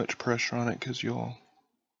put too much pressure on it because you'll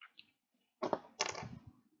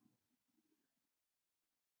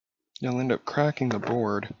end up cracking the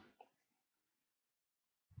board.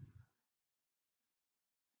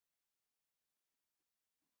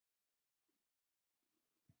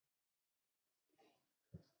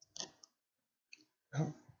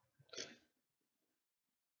 Oh,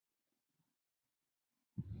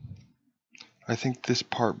 I think this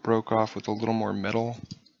part broke off with a little more metal,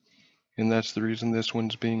 and that's the reason this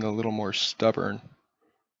one's being a little more stubborn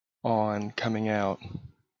on coming out.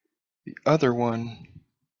 The other one,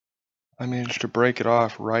 I managed to break it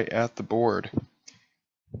off right at the board.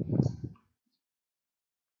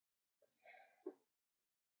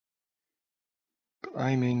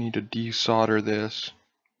 I may need to desolder this.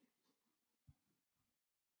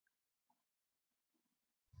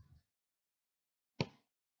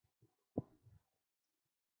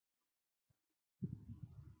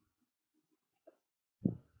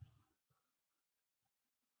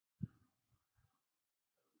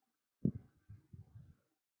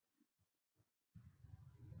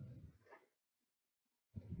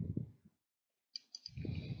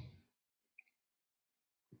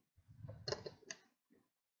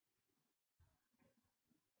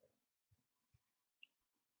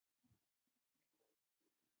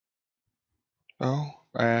 Oh,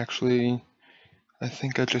 I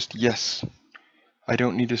think yes, I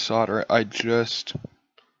don't need to solder it. I just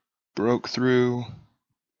broke through.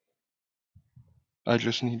 I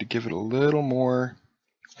just need to give it a little more.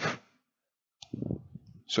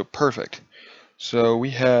 So perfect. So we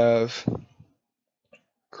have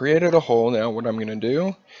created a hole. Now what I'm going to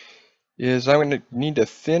do is I'm going to need to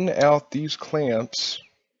thin out these clamps,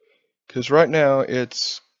 because right now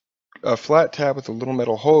it's a flat tab with a little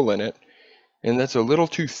metal hole in it, and that's a little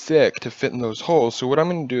too thick to fit in those holes. So what I'm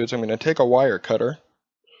going to do is I'm going to take a wire cutter,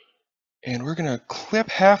 and we're going to clip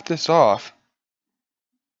half this off.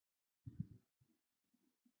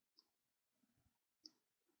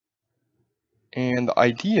 And the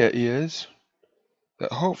idea is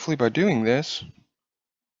that hopefully by doing this,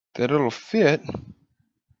 that it'll fit,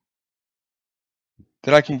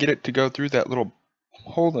 that I can get it to go through that little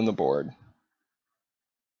hole in the board.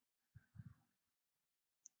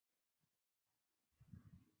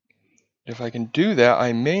 If I can do that,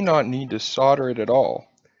 I may not need to solder it at all.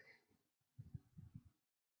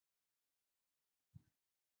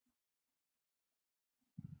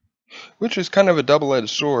 Which is kind of a double-edged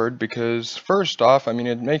sword, because first off, I mean,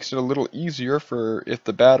 it makes it a little easier for if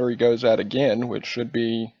the battery goes out again, which should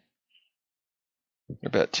be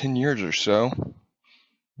about 10 years or so.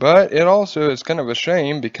 But it also is kind of a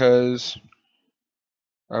shame, because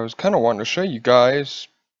I was kind of wanting to show you guys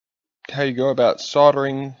how you go about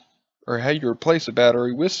soldering, or how you replace a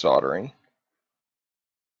battery with soldering.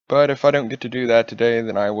 But if I don't get to do that today,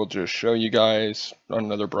 then I will just show you guys on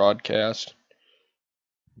another broadcast.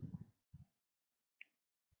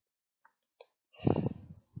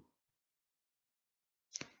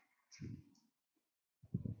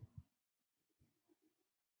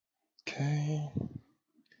 Okay.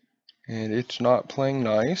 And it's not playing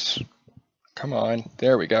nice. Come on.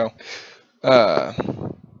 There we go. We're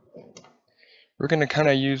going to kind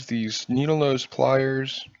of use these needle nose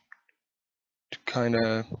pliers to kind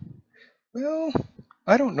of, well,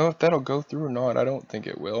 I don't know if that'll go through or not. I don't think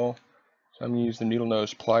it will. So I'm going to use the needle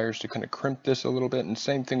nose pliers to kind of crimp this a little bit, and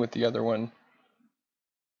same thing with the other one.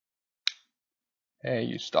 Hey,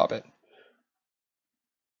 you stop it.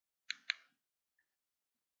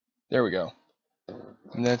 There we go.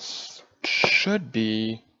 And that's should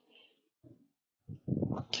be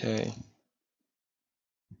okay.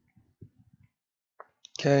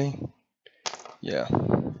 Okay. Yeah.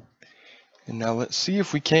 And now let's see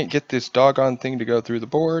if we can't get this doggone thing to go through the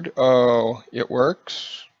board. Oh, it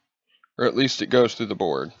works. Or at least it goes through the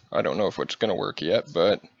board. I don't know if it's going to work yet,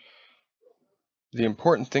 but the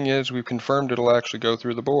important thing is we've confirmed it'll actually go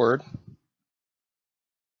through the board.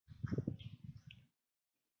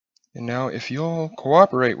 And now if you'll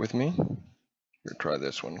cooperate with me, here, try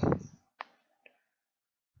this one.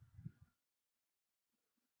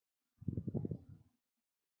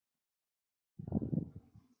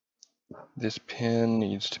 This pin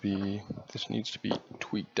needs to be,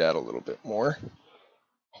 tweaked out a little bit more.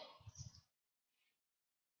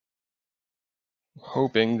 I'm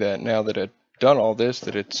hoping that now that I've done all this,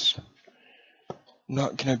 that it's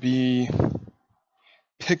not going to be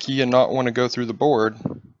picky and not want to go through the board.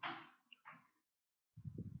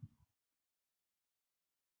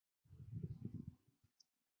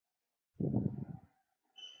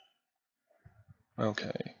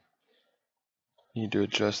 Okay. Need to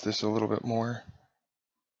adjust this a little bit more.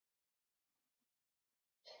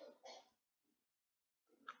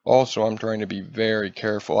 Also, I'm trying to be very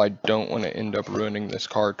careful. I don't want to end up ruining this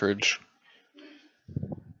cartridge.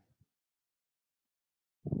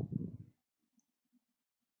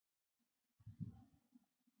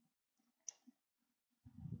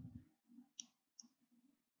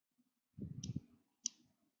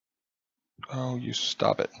 Oh, you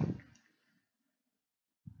stop it.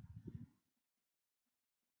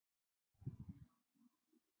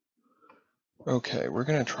 Okay, we're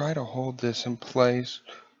going to try to hold this in place.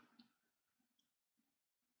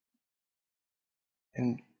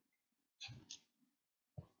 And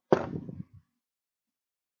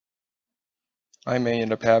I may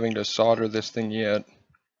end up having to solder this thing yet.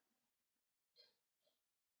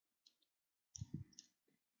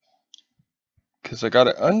 Because I got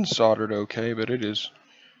it unsoldered okay, but it is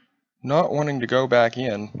not wanting to go back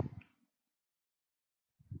in.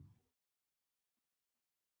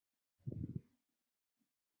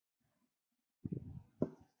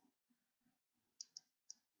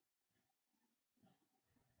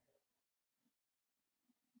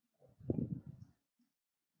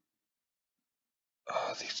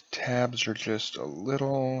 Oh, these tabs are just a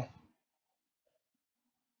little...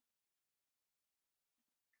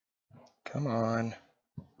 Come on.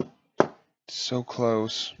 It's so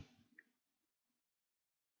close.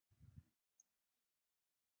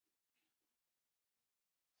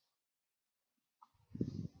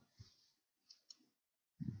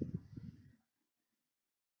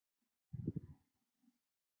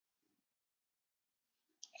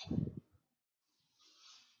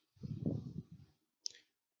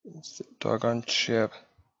 It's the doggone chip.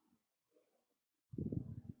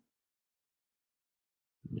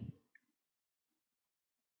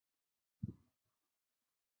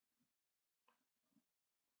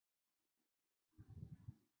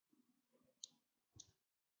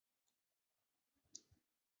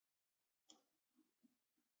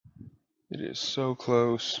 It is so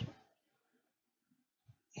close.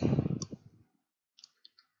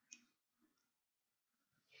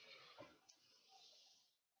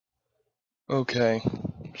 Okay,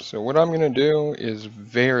 so what I'm going to do is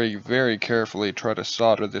very, very carefully try to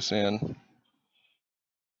solder this in.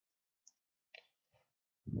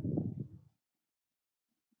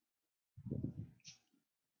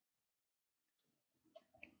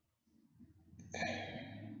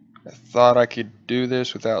 I thought I could do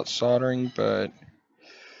this without soldering, but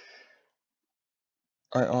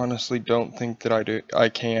I honestly don't think that I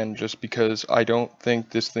can, just because I don't think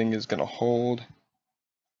this thing is going to hold.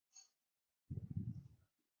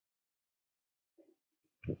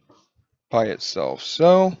 By itself.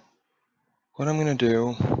 So what I'm going to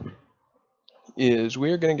do is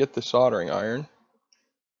we're going to get the soldering iron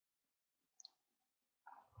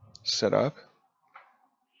set up.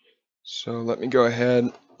 So let me go ahead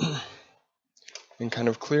and kind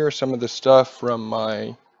of clear some of the stuff from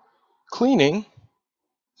my cleaning.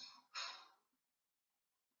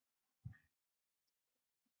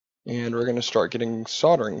 And we're going to start getting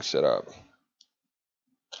soldering set up.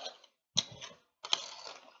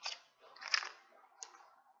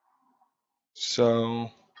 So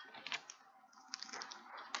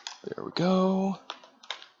there we go.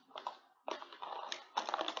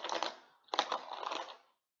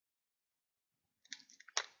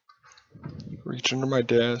 Reach under my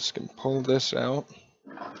desk and pull this out.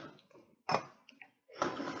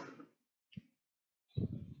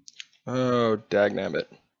 Oh, dagnabbit.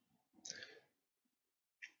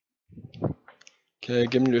 Okay,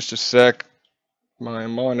 give me just a sec.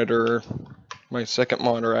 My second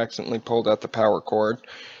monitor accidentally pulled out the power cord,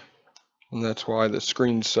 and that's why the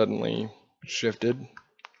screen suddenly shifted.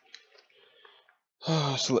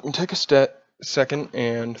 So let me take a second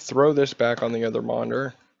and throw this back on the other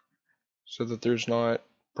monitor so that there's not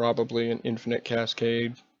probably an infinite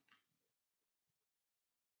cascade.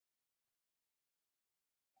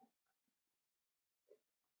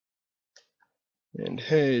 And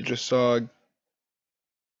hey, just saw,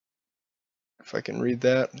 if I can read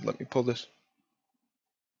that, let me pull this.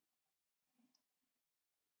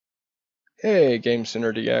 Hey, Game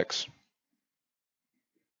Center DX.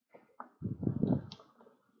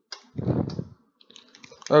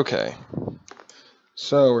 Okay,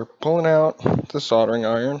 so we're pulling out the soldering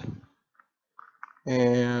iron,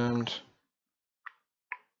 and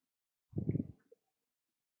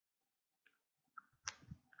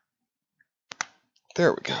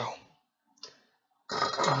there we go.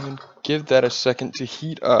 And give that a second to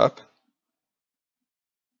heat up,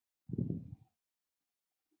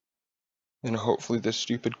 and hopefully this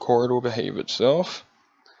stupid cord will behave itself.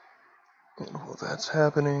 And while that's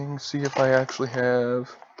happening, see if I actually have,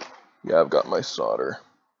 yeah, I've got my solder.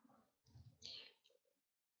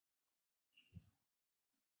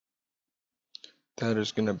 That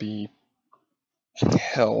is going to be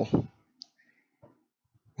hell.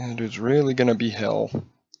 It is really going to be hell.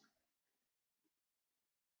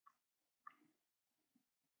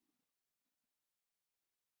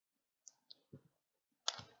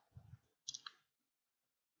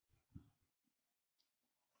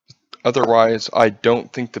 Otherwise, I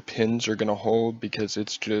don't think the pins are going to hold, because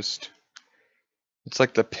it's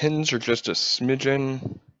like the pins are just a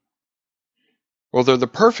smidgen. Well, they're the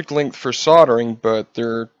perfect length for soldering, but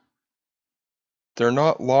they're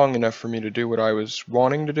not long enough for me to do what I was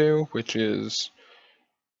wanting to do, which is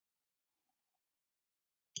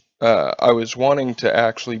I was wanting to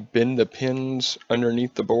actually bend the pins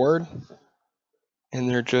underneath the board, and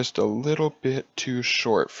they're just a little bit too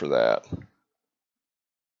short for that.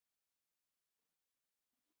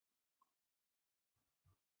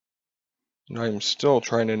 And I'm still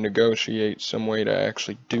trying to negotiate some way to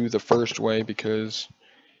actually do the first way, because,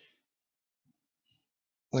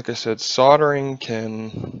 like I said, soldering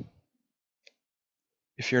can,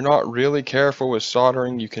 if you're not really careful with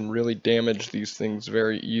soldering, you can really damage these things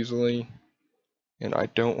very easily, and I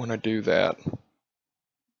don't want to do that.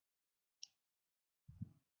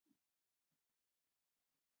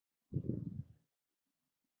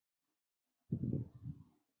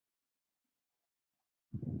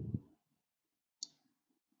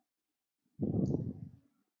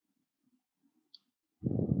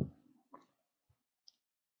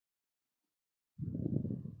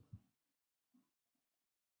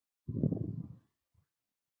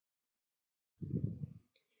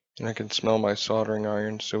 And I can smell my soldering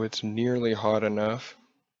iron, so it's nearly hot enough.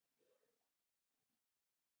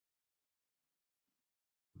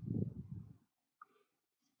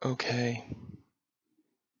 Okay.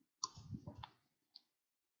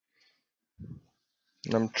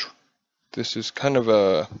 And this is kind of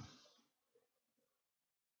a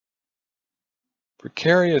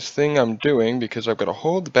precarious thing I'm doing because I've got to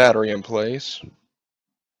hold the battery in place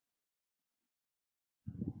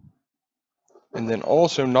and then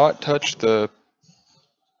also not touch the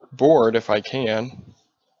board if I can,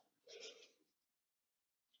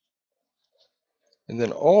 and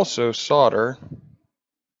then also solder.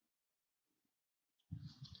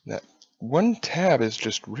 That one tab is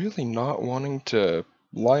just really not wanting to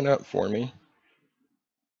line up for me.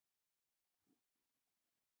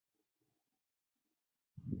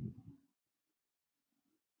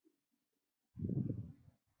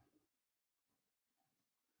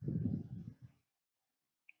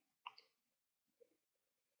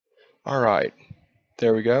 Alright,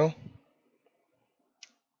 there we go.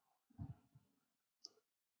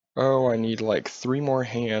 Oh, I need like 3 more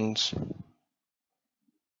hands.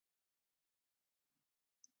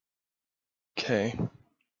 Okay.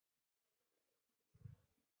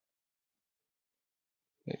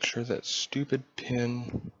 Make sure that stupid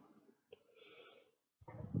pin.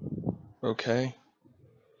 Okay.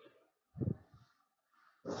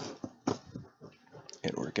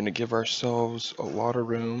 And we're going to give ourselves a lot of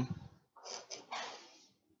room.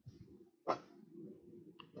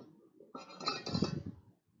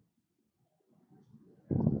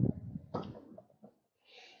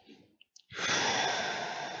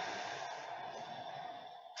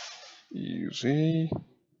 Easy.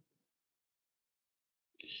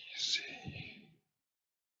 Easy.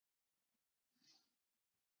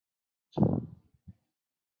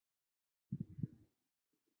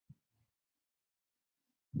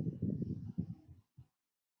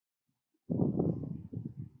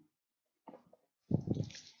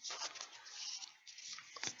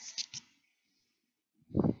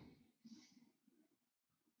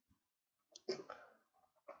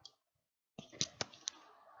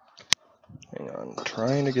 Hang on,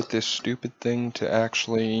 trying to get this stupid thing to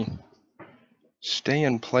actually stay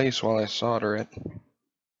in place while I solder it.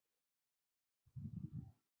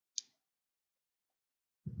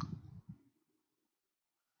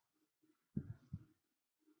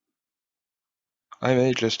 I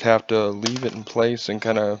may just have to leave it in place and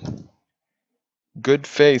kind of good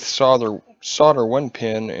faith solder one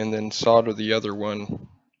pin and then solder the other one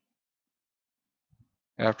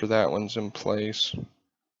after that one's in place.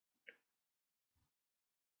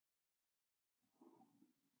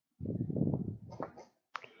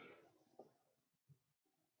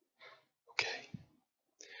 Okay,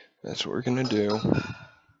 that's what we're gonna do,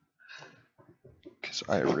 because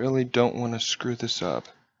I really don't want to screw this up.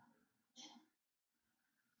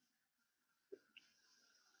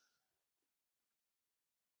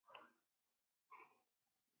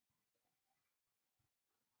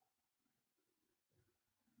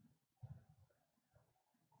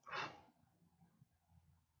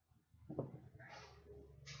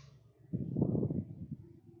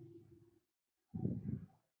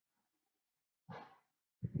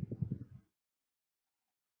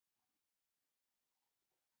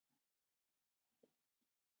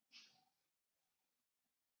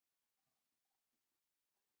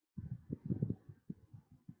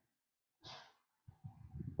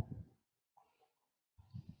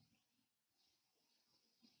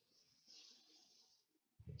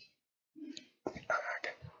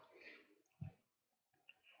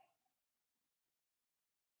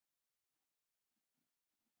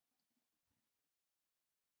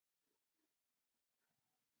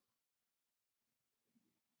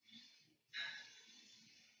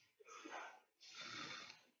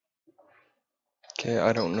 Okay,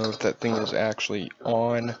 I don't know if that thing is actually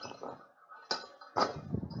on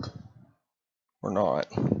or not.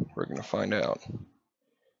 We're gonna find out.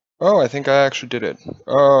 Oh, I think I actually did it.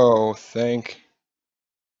 Oh, thank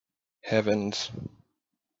heavens.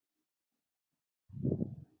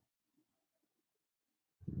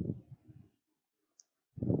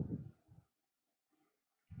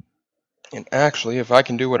 And actually, if I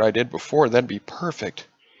can do what I did before, that'd be perfect.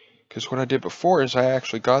 Because what I did before is I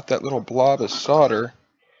actually got that little blob of solder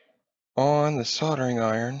on the soldering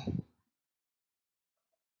iron.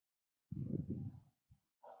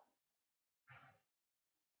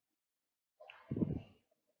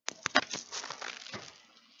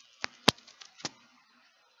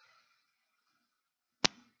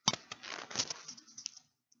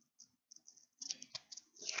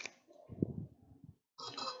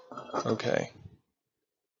 Okay.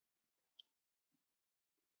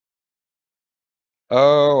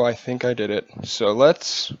 Oh, I think I did it. So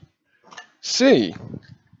let's see.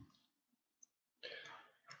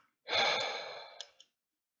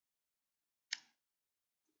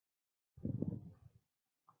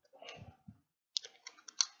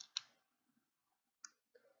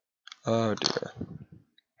 Oh dear.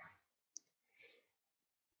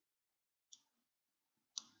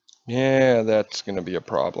 Yeah, that's going to be a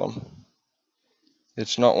problem.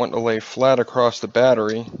 It's not wanting to lay flat across the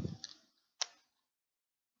battery.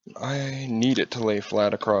 I need it to lay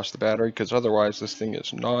flat across the battery because otherwise this thing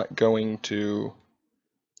is not going to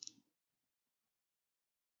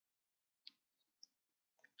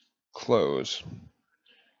close.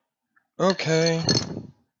 Okay,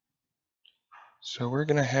 so we're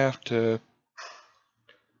going to have to...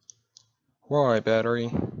 Why,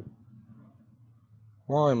 battery?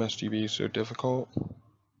 Why must you be so difficult?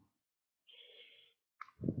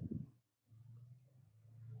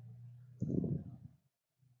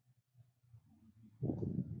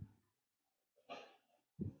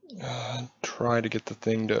 Try to get the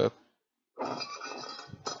thing to...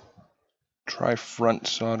 Try front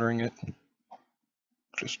soldering it.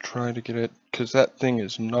 Just try to get it, because that thing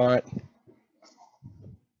is not...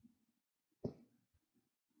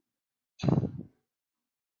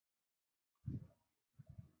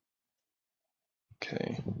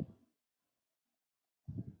 Okay.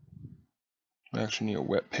 I actually need a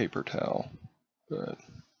wet paper towel, but...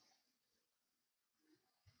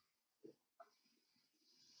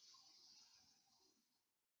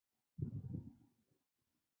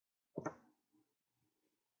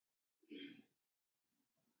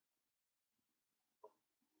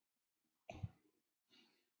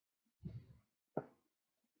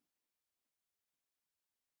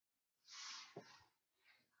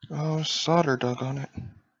 Oh, solder dug on it.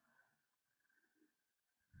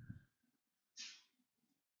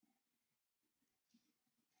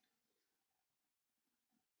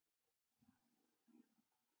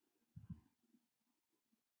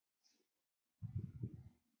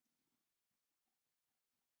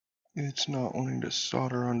 It's not wanting to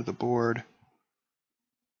solder onto the board.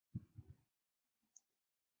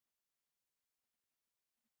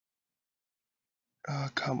 Oh,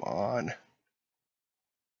 come on.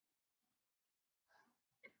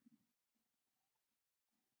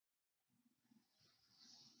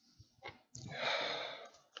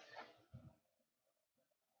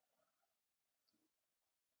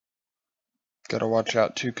 Gotta watch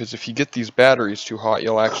out too, because if you get these batteries too hot,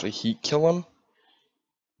 you'll actually heat kill them.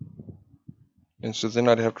 And so then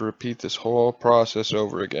I'd have to repeat this whole process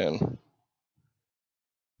over again.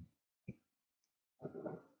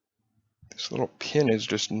 This little pin is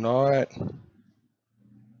just not...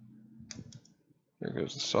 There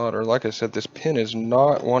goes the solder. Like I said, this pin is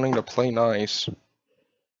not wanting to play nice.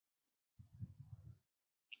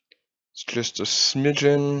 It's just a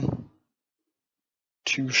smidgen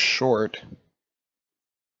too short.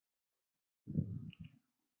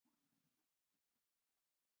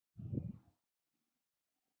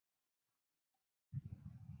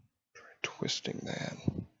 Try twisting that.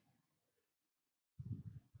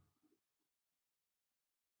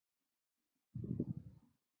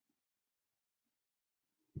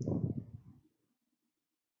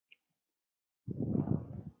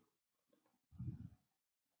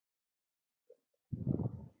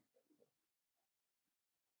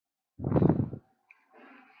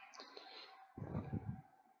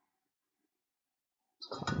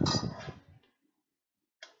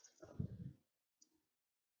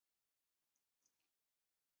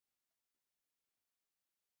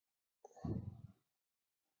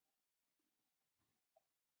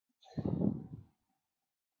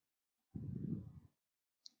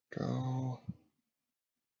 Go.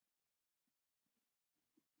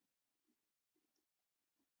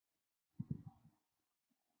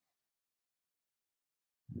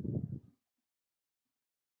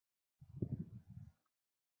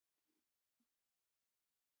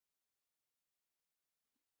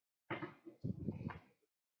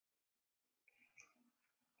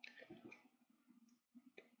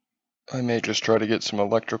 I may just try to get some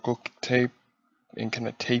electrical tape and kind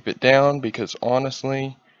of tape it down, because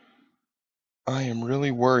honestly, I am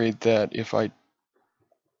really worried that if I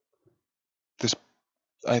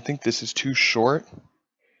think this is too short,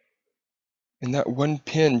 and that one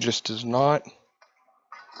pin just does not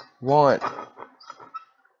want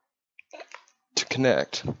to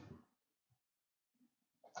connect.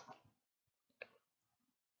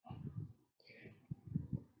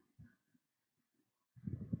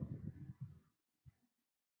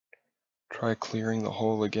 Try clearing the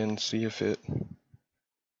hole again, see if it...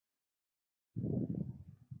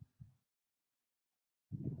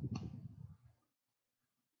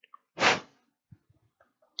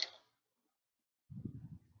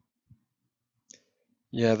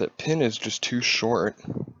 Yeah, that pin is just too short.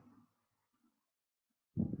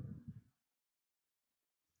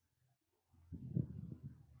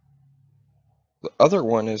 The other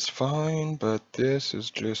one is fine, but this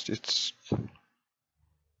is just, it's...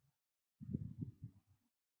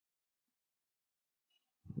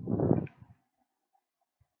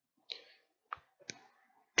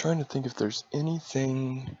 Trying to think if there's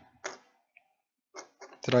anything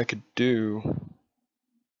that I could do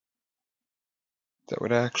that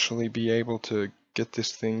would actually be able to get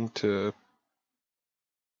this thing to...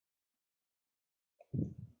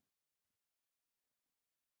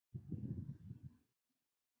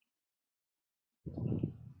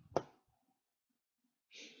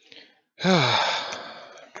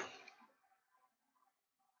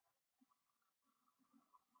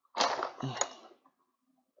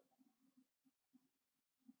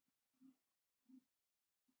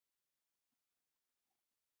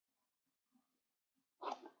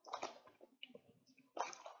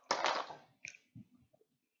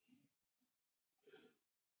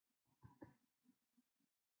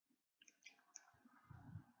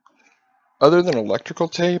 Other than electrical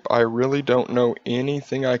tape, I really don't know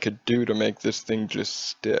anything I could do to make this thing just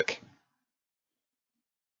stick.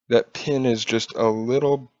 That pin is just a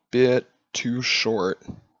little bit too short.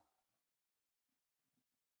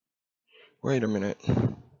 Wait a minute.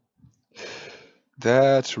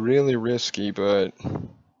 That's really risky, but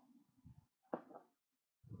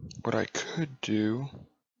what I could do...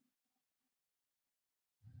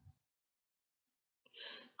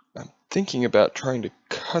 I'm thinking about trying to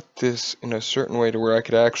cut this in a certain way to where I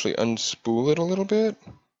could actually unspool it a little bit.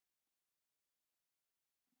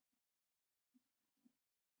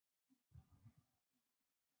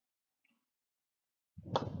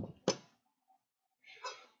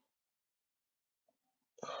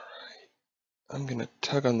 I'm gonna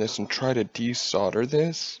tug on this and try to desolder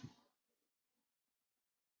this.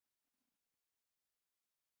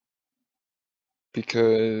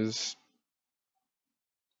 Because...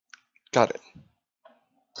 Got it.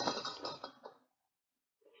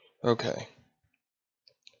 Okay.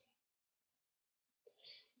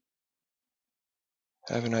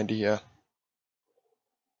 I have an idea.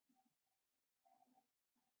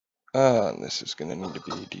 This is gonna need to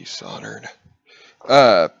be desoldered.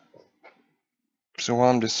 So while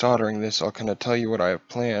I'm desoldering this, I'll kind of tell you what I have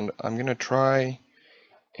planned. I'm gonna try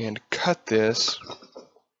and cut this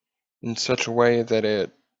in such a way that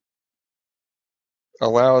it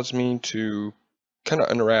allows me to kind of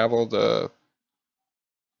unravel the...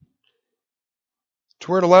 to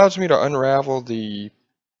where it allows me to unravel the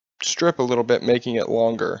strip a little bit, making it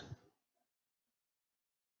longer.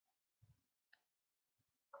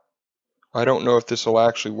 I don't know if this will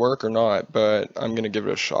actually work or not, but I'm gonna give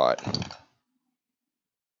it a shot.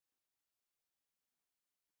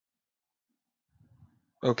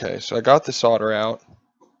 Okay, so I got the solder out.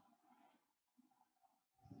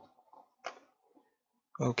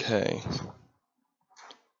 Okay.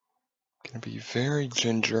 Gonna be very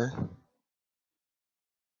ginger.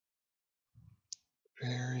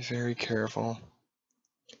 Very, very careful.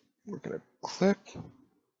 We're gonna clip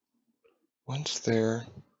once there.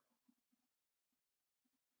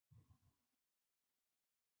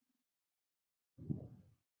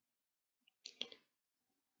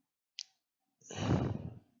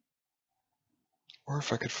 Or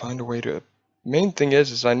if I could find a way to... Main thing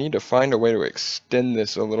is I need to find a way to extend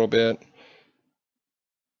this a little bit.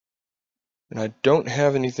 And I don't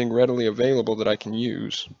have anything readily available that I can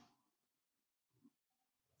use.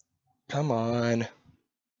 Come on.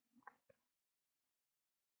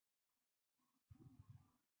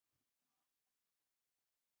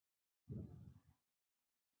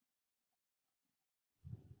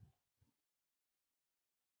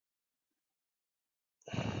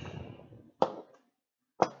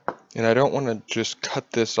 And I don't want to just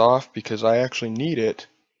cut this off because I actually need it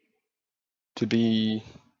to be...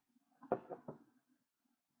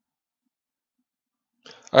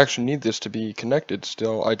 I actually need this to be connected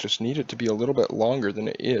still. I just need it to be a little bit longer than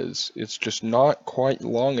it is. It's just not quite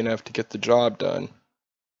long enough to get the job done.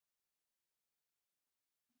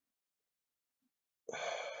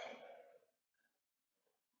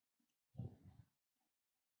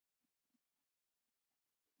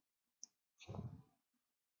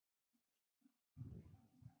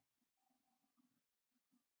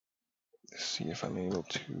 Let's see if I'm able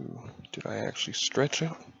to... Did I actually stretch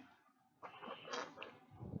it?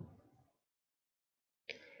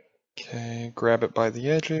 Okay, grab it by the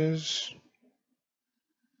edges.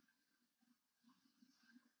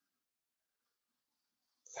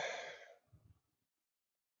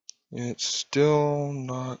 It's still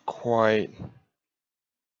not quite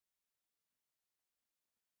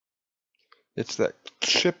It's that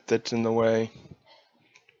chip that's in the way.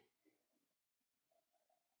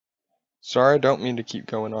 Sorry, I don't mean to keep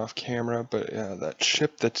going off camera, but yeah, that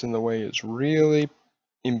chip that's in the way is really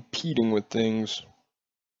impeding with things.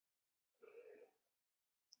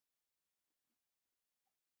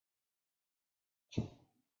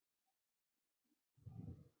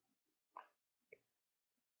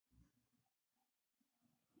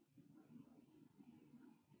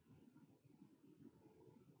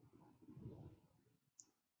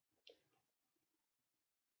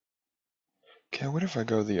 Okay, what if I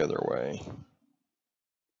go the other way?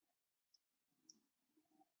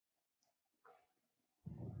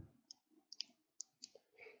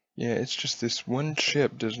 Yeah, it's just this one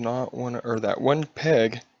chip does not want to, or that one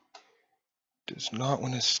peg does not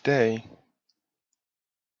want to stay.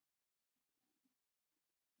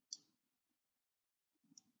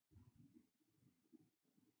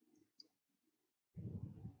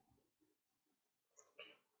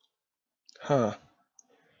 Huh.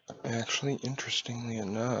 Actually, interestingly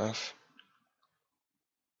enough,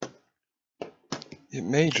 it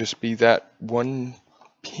may just be that one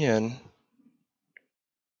pin.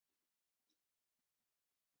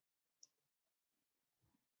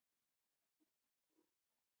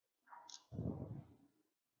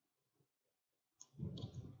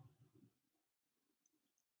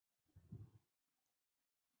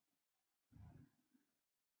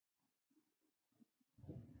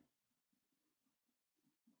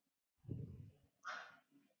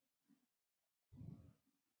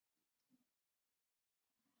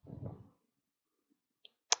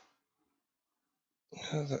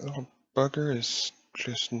 That little bugger is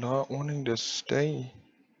just not wanting to stay.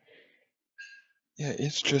 Yeah,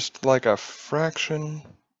 it's just like a fraction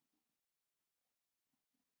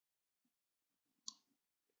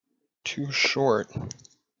too short.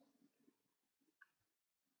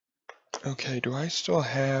 Okay, do I still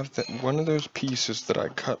have that one of those pieces that I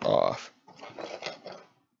cut off?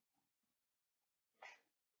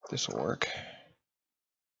 This'll work.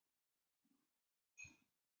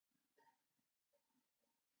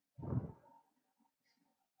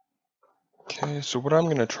 Okay, so what I'm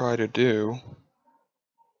going to try to do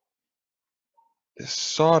is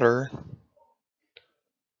solder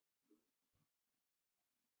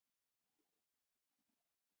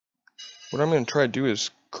what I'm going to try to do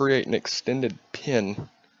is create an extended pin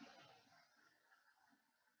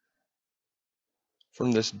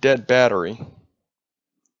from this dead battery.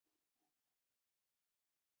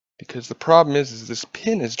 Because the problem is this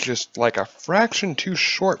pin is just like a fraction too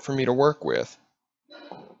short for me to work with.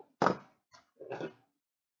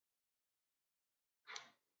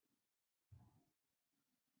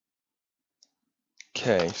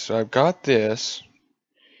 Okay, so I've got this.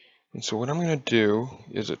 And so what I'm going to do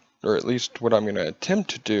is, or at least what I'm going to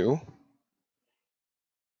attempt to do,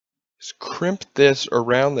 is crimp this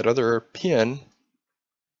around that other pin.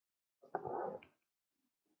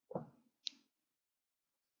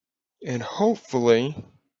 And hopefully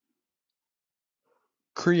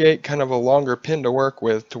create kind of a longer pin to work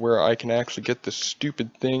with to where I can actually get this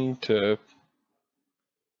stupid thing to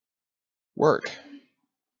work.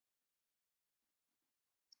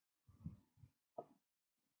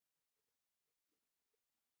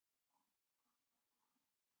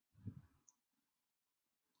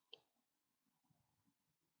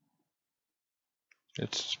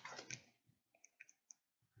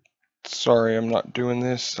 Sorry, I'm not doing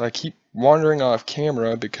this. I keep wandering off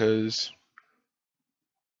camera because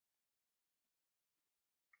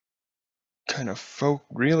kind of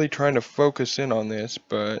really trying to focus in on this,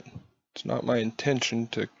 but it's not my intention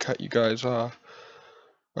to cut you guys off.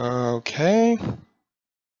 Okay.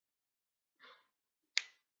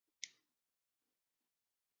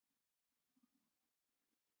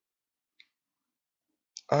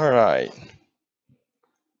 Alright.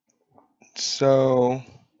 So,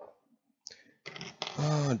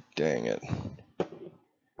 oh dang it.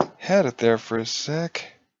 Had it there for a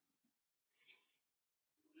sec.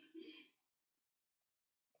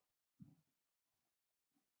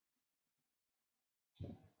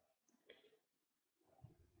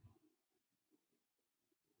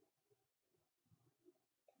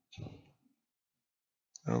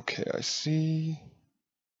 Okay, I see.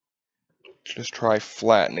 Just try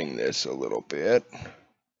flattening this a little bit.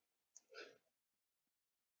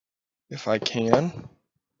 If I can.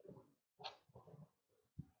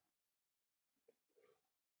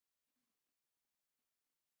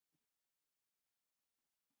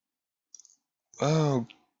 Oh,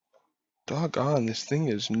 doggone, this thing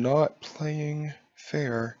is not playing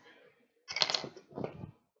fair.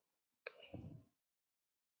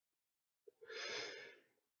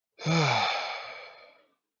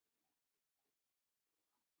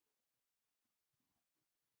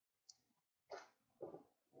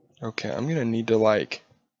 Okay, I'm gonna need to like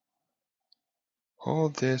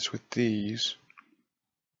hold this with these,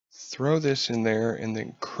 throw this in there, and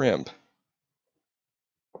then crimp.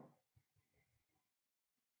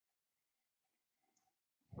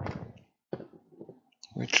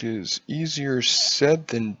 Which is easier said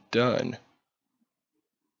than done.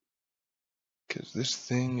 Because this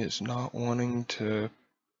thing is not wanting to...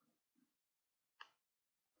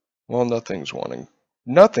 Well, nothing's wanting...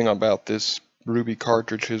 Nothing about this Ruby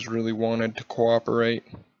cartridge has really wanted to cooperate.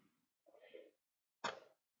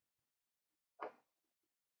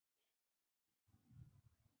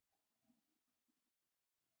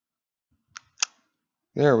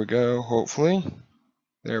 There we go, hopefully.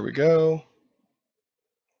 There we go.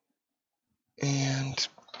 And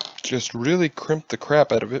just really crimp the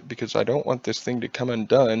crap out of it because I don't want this thing to come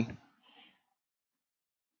undone.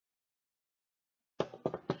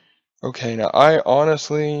 Okay, now I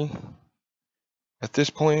honestly, at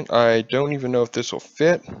this point, I don't even know if this will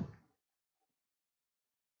fit.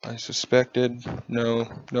 I suspected, no,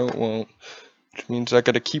 it won't. Which means I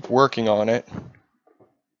gotta keep working on it.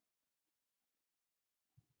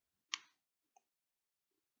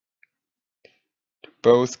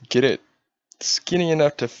 Both get it skinny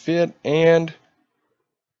enough to fit and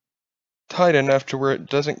tight enough to where it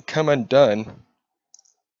doesn't come undone.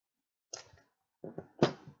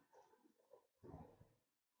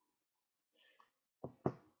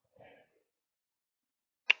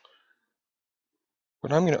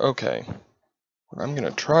 What I'm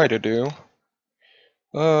gonna try to do,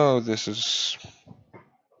 I'm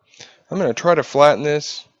gonna try to flatten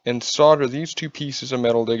this and solder these two pieces of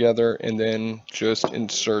metal together and then just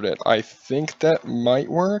insert it. I think that might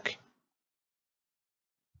work.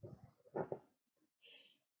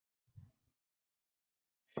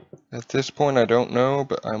 At this point I don't know,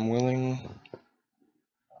 but I'm willing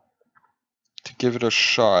to give it a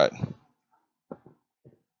shot.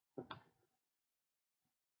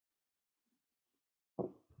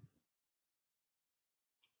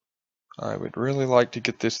 I would really like to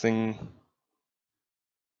get this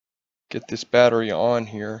battery on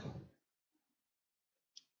here.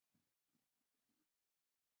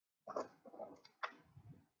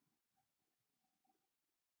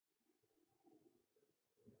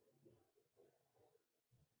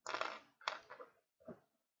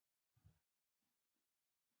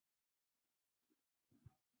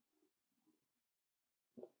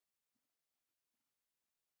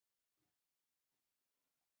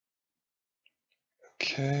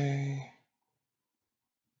 Okay.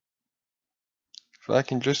 If I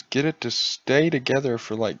can just get it to stay together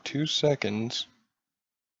for like 2 seconds.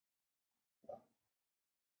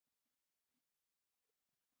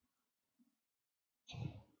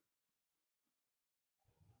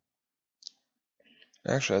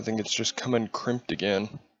 Actually, I think it's just coming crimped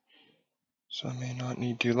again. So I may not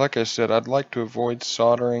need to. Like I said, I'd like to avoid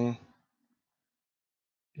soldering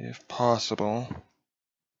if possible.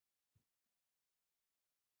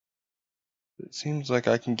 It seems like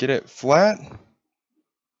I can get it flat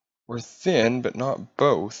or thin, but not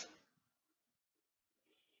both.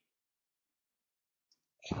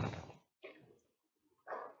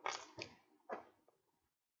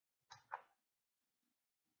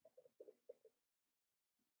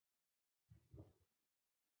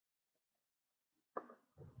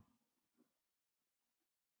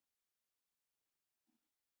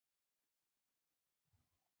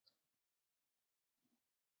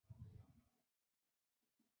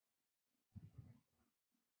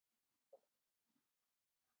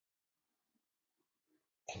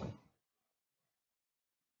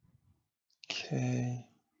 Okay.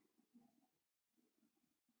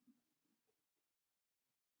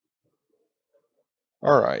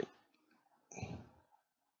 Alright.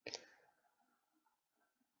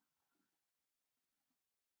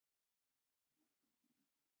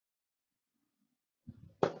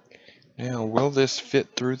 Now, will this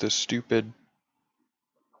fit through the stupid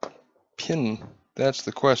pin? That's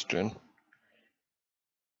the question.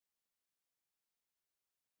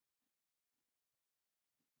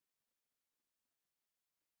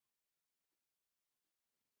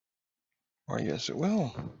 Or yes, it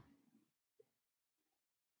will.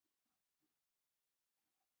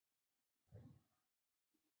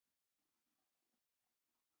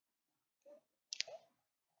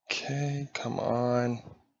 Okay, come on.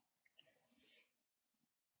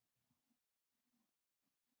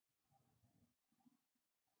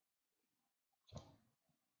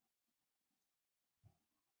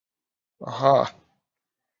 Aha.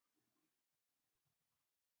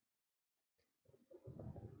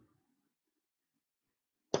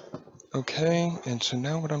 Okay, and so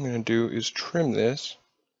now what I'm going to do is trim this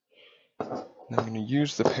I'm going to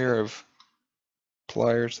use the pair of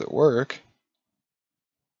pliers that work.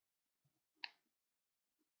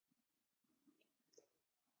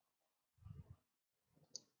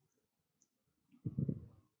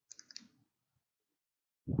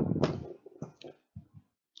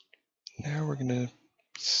 Now we're going to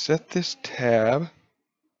set this tab,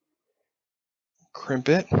 crimp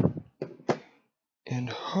it, and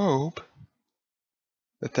hope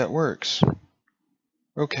that that works.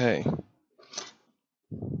 Okay.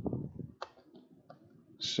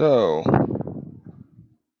 So,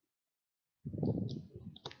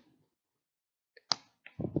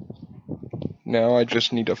 now I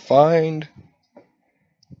just need to find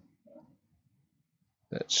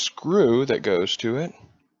that screw that goes to it.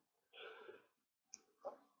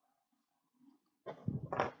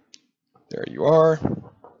 There you are.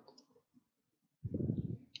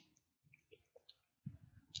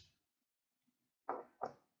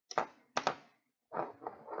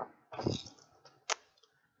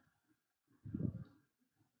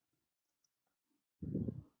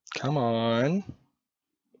 Come on.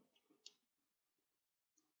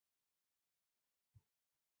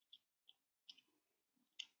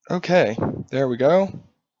 Okay, there we go.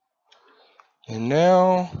 And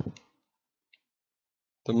now,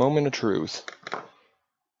 the moment of truth.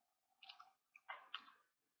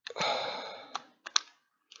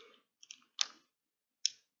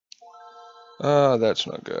 Ah, that's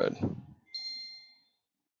not good.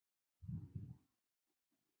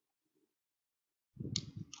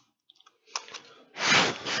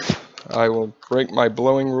 I will break my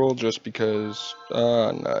blowing rule just because,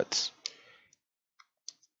 nuts.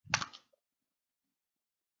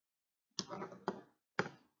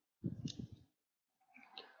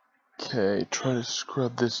 Okay, try to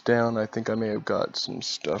scrub this down. I think I may have got some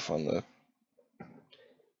stuff on the...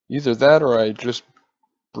 Either that or I just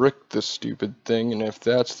bricked this stupid thing, and if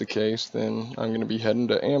that's the case, then I'm going to be heading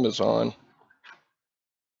to Amazon.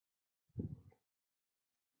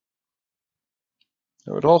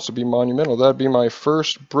 It would also be monumental. That'd be my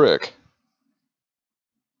first brick.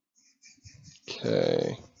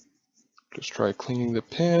 Okay, just try cleaning the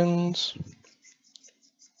pins.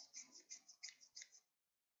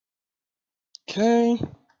 Okay.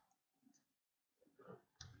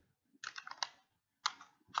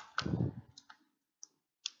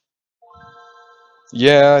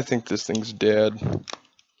 Yeah, I think this thing's dead.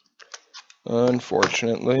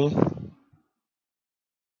 Unfortunately.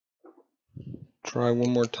 Try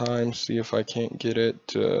one more time, see if I can't get it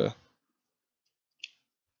to...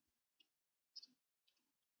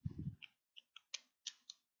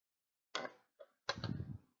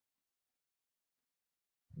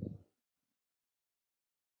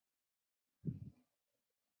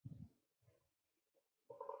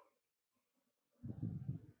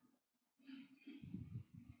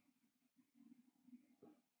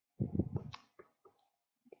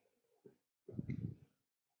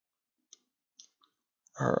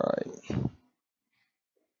 Alright.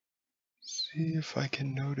 See if I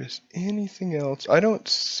can notice anything else. I don't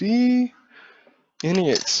see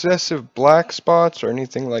any excessive black spots or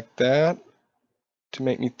anything like that to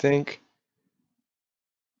make me think.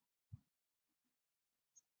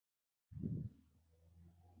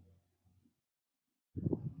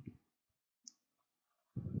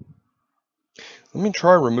 Let me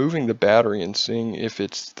try removing the battery and seeing if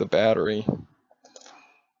it's the battery.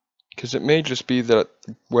 Because it may just be the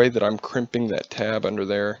way that I'm crimping that tab under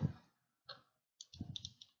there.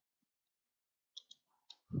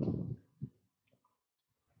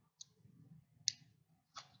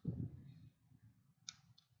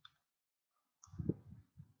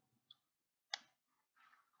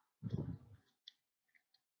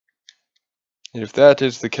 And if that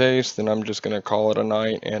is the case, then I'm just going to call it a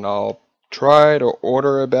night, and I'll try to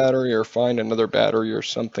order a battery or find another battery or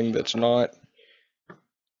something that's not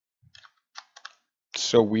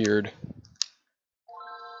so weird.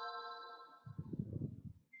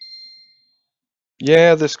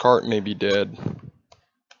 Yeah, this cart may be dead.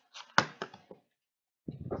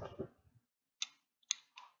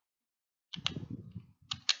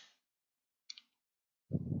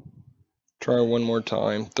 Try one more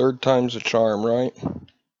time. Third time's a charm, right?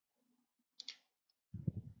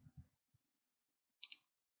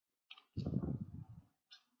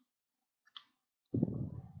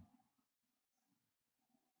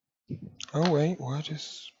 Oh wait, what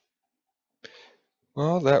is...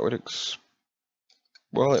 Well, that would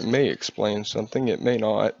well, it may explain something, it may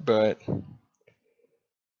not, but...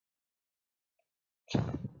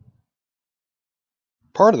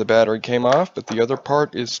 Part of the battery came off, but the other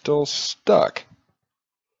part is still stuck.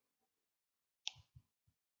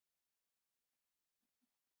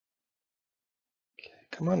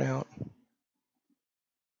 Come on out.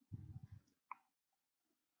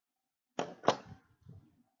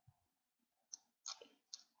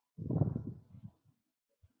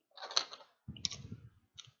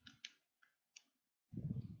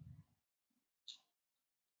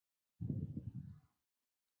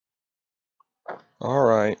 All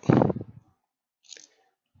right.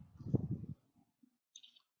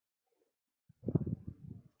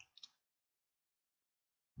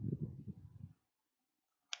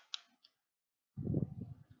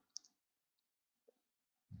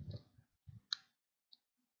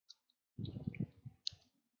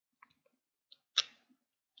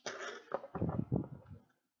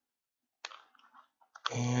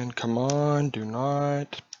 And come on, do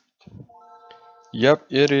not. Yep,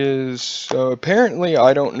 it is. So apparently,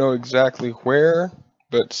 I don't know exactly where,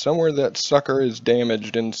 but somewhere that sucker is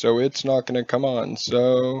damaged, and so it's not going to come on.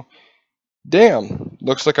 So, damn,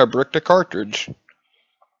 looks like I bricked a cartridge.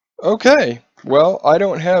 Okay, well, I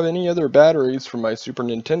don't have any other batteries for my Super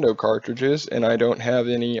Nintendo cartridges, and I don't have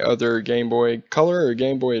any other Game Boy Color or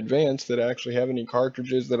Game Boy Advance that actually have any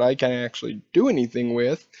cartridges that I can actually do anything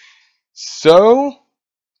with. So,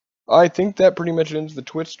 I think that pretty much ends the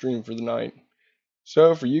Twitch stream for the night.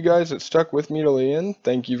 So for you guys that stuck with me till the end,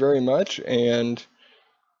 thank you very much. And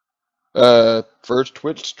first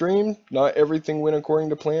Twitch stream, not everything went according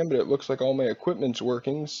to plan, but it looks like all my equipment's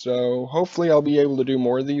working. So hopefully I'll be able to do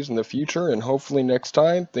more of these in the future, and hopefully next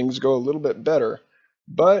time things go a little bit better.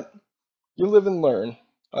 But you live and learn.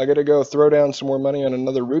 I gotta go throw down some more money on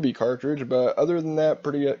another Ruby cartridge, but other than that,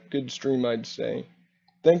 pretty good stream, I'd say.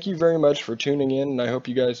 Thank you very much for tuning in, and I hope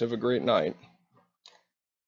you guys have a great night.